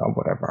 Oh,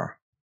 whatever,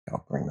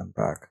 I'll bring them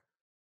back.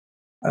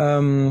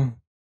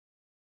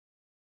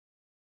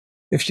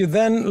 If you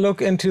then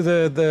look into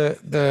the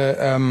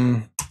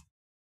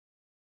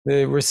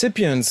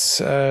recipients,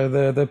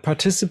 the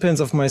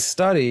participants of my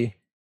study,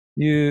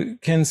 you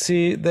can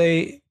see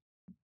it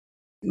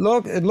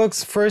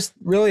looks first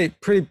really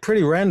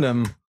pretty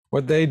random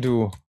what they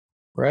do,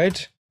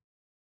 right?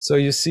 So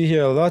you see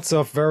here lots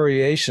of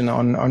variation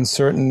on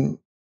certain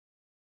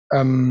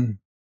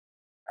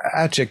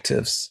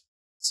adjectives.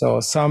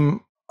 So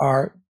some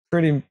are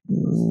pretty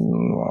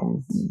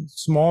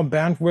small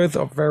bandwidth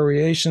of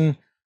variation,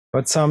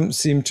 but some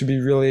seem to be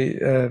really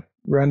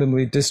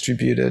randomly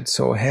distributed.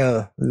 So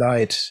hell,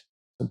 light,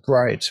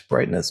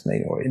 brightness,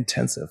 maybe, or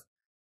intensive.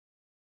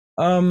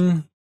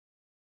 Okay,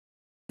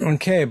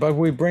 but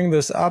we bring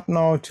this up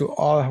now to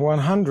all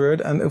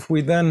 100, and if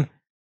we then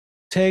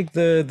take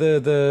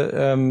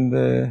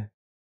the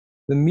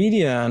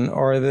median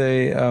or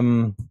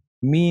the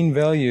mean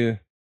value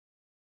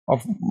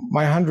of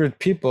my 100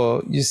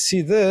 people, you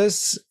see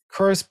this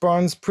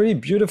corresponds pretty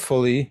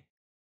beautifully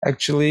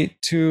actually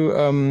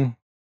to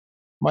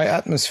my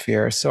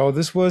atmosphere. So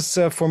this was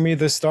for me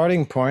the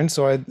starting point.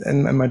 So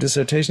in my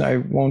dissertation, I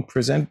won't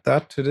present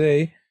that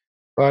today,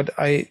 but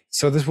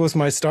so this was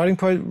my starting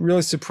point,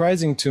 really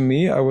surprising to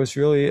me. I was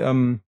really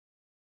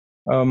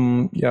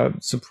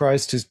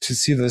surprised to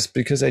see this,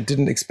 because I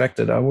didn't expect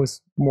it. I was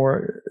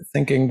more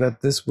thinking that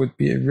this would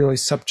be a really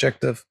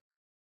subjective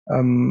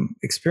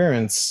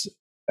experience.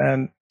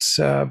 And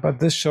but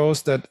this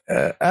shows that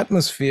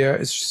atmosphere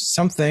is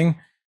something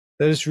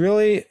that is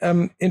really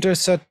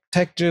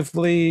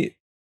intersubjectively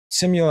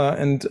similar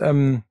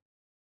and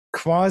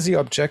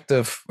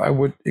quasi-objective. I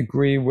would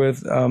agree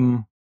with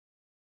Böhme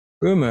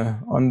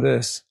on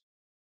this.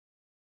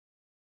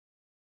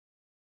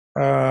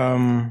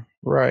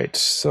 Right.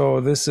 So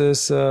this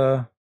is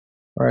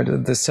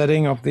right, the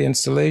setting of the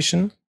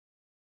installation.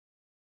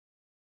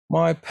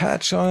 My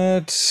patch on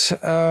it.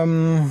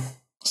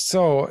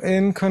 So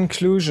in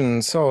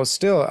conclusion, so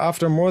still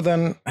after more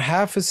than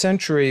half a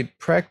century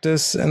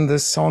practice in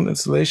this sound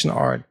installation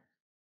art,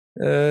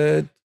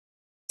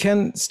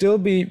 can still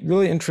be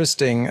really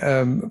interesting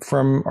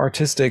from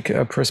artistic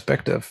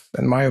perspective,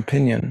 in my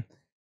opinion.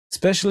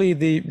 Especially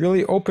the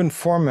really open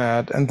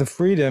format and the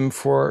freedom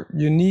for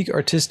unique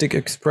artistic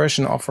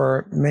expression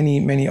offer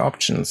many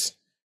options.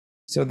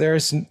 So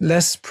there's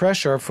less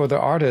pressure for the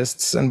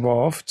artists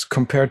involved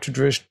compared to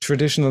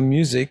traditional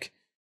music,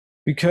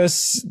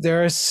 because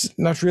there's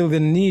not really the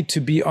need to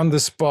be on the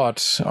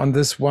spot on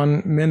this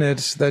 1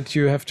 minute that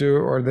you have to,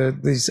 or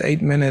these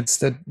 8 minutes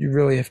that you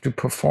really have to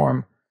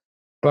perform.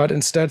 But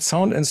instead,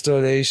 sound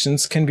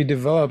installations can be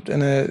developed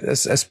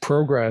as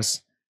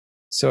progress.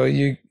 So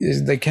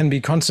they can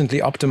be constantly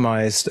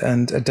optimized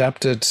and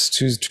adapted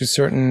to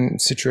certain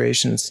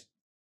situations.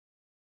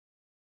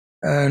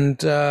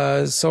 And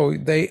so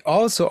they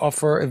also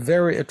offer a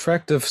very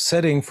attractive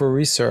setting for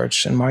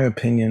research, in my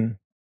opinion.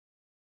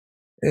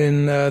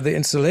 In the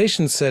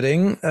installation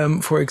setting,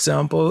 for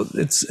example,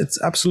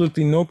 it's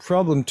absolutely no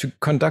problem to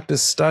conduct a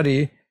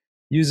study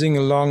using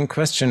a long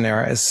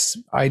questionnaire, as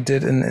I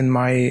did in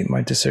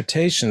my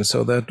dissertation.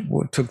 So that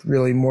took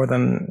really more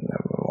than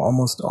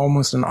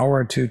almost an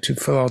hour to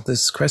fill out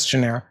this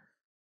questionnaire.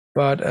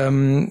 But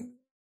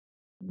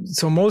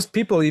so most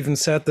people even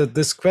said that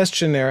this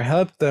questionnaire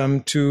helped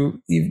them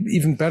to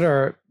even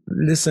better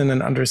listen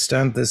and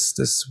understand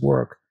this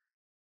work.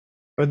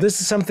 But this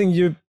is something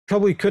you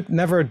probably could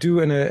never do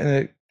in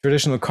a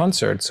traditional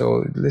concert.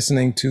 So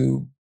listening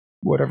to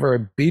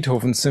whatever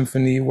Beethoven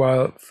symphony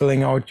while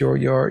filling out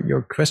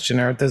your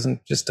questionnaire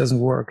just doesn't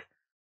work.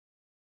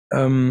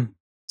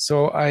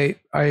 So I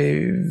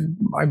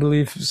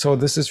believe so.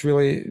 This is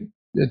really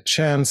a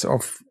chance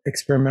of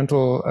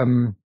experimental,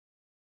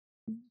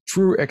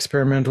 true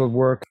experimental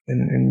work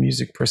in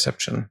music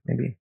perception.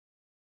 Maybe.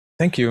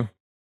 Thank you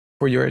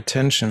for your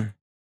attention.